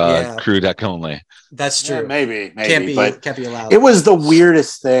for crew deck only? That's true. Yeah, maybe, Can't be allowed. it was the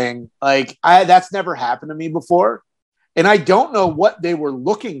weirdest thing. Like, that's never happened to me before. And I don't know what they were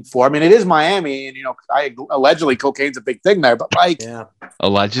looking for. I mean, it is Miami, and allegedly cocaine's a big thing there. But like,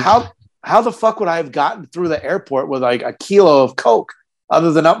 Allegedly. how the fuck would I have gotten through the airport with like a kilo of coke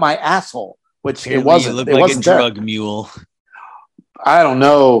other than up my asshole? Which it wasn't. You look It like wasn't a there. drug mule. I don't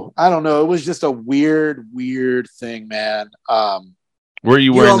know. It was just a weird thing, man. Were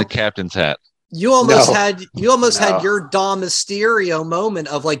you wearing the captain's hat? You almost had No. your Dom Mysterio moment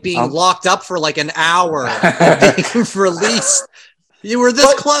of like being locked up for like an hour and being released. You were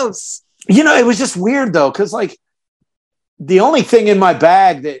this close. It was just weird though, because like the only thing in my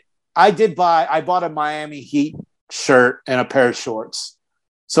bag that I bought a Miami Heat shirt and a pair of shorts.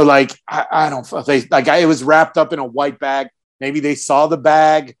 So like I don't it was wrapped up in a white bag. Maybe they saw the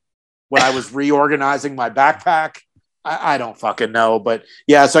bag when I was reorganizing my backpack. I don't fucking know, but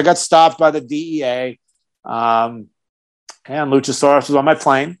yeah. So I got stopped by the DEA, and Luchasaurus was on my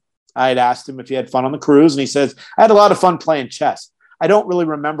plane. I had asked him if he had fun on the cruise, and he says I had a lot of fun playing chess. I don't really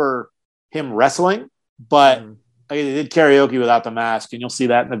remember him wrestling, but I did karaoke without the mask, and you'll see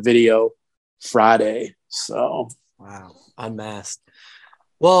that in the video Friday. So wow, unmasked.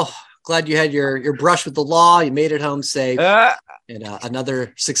 Well, glad you had your brush with the law. You made it home safe. And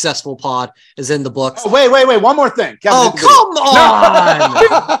another successful pod is in the books. Oh, wait. One more thing. Kevin, come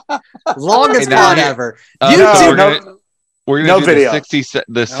on. Longest pod ever. We're gonna do video.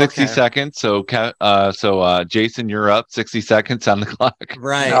 The 60 seconds. So Jason, you're up. 60 seconds on the clock.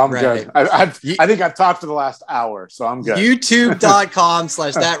 Right. No, I'm right. good. I think I've talked for the last hour, so I'm good.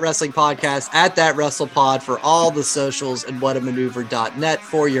 YouTube.com/thatwrestlingpodcast at thatwrestlepod for all the socials and whatamaneuver.net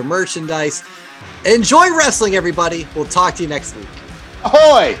for your merchandise. Enjoy wrestling, everybody. We'll talk to you next week.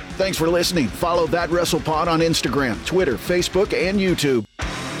 Ahoy! Thanks for listening. Follow That WrestlePod on Instagram, Twitter, Facebook, and YouTube.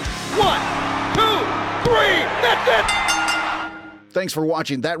 1, 2, 3, that's it! Thanks for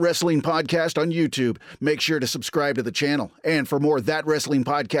watching That Wrestling Podcast on YouTube. Make sure to subscribe to the channel. And for more That Wrestling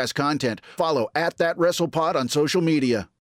Podcast content, follow @ThatWrestlePod on social media.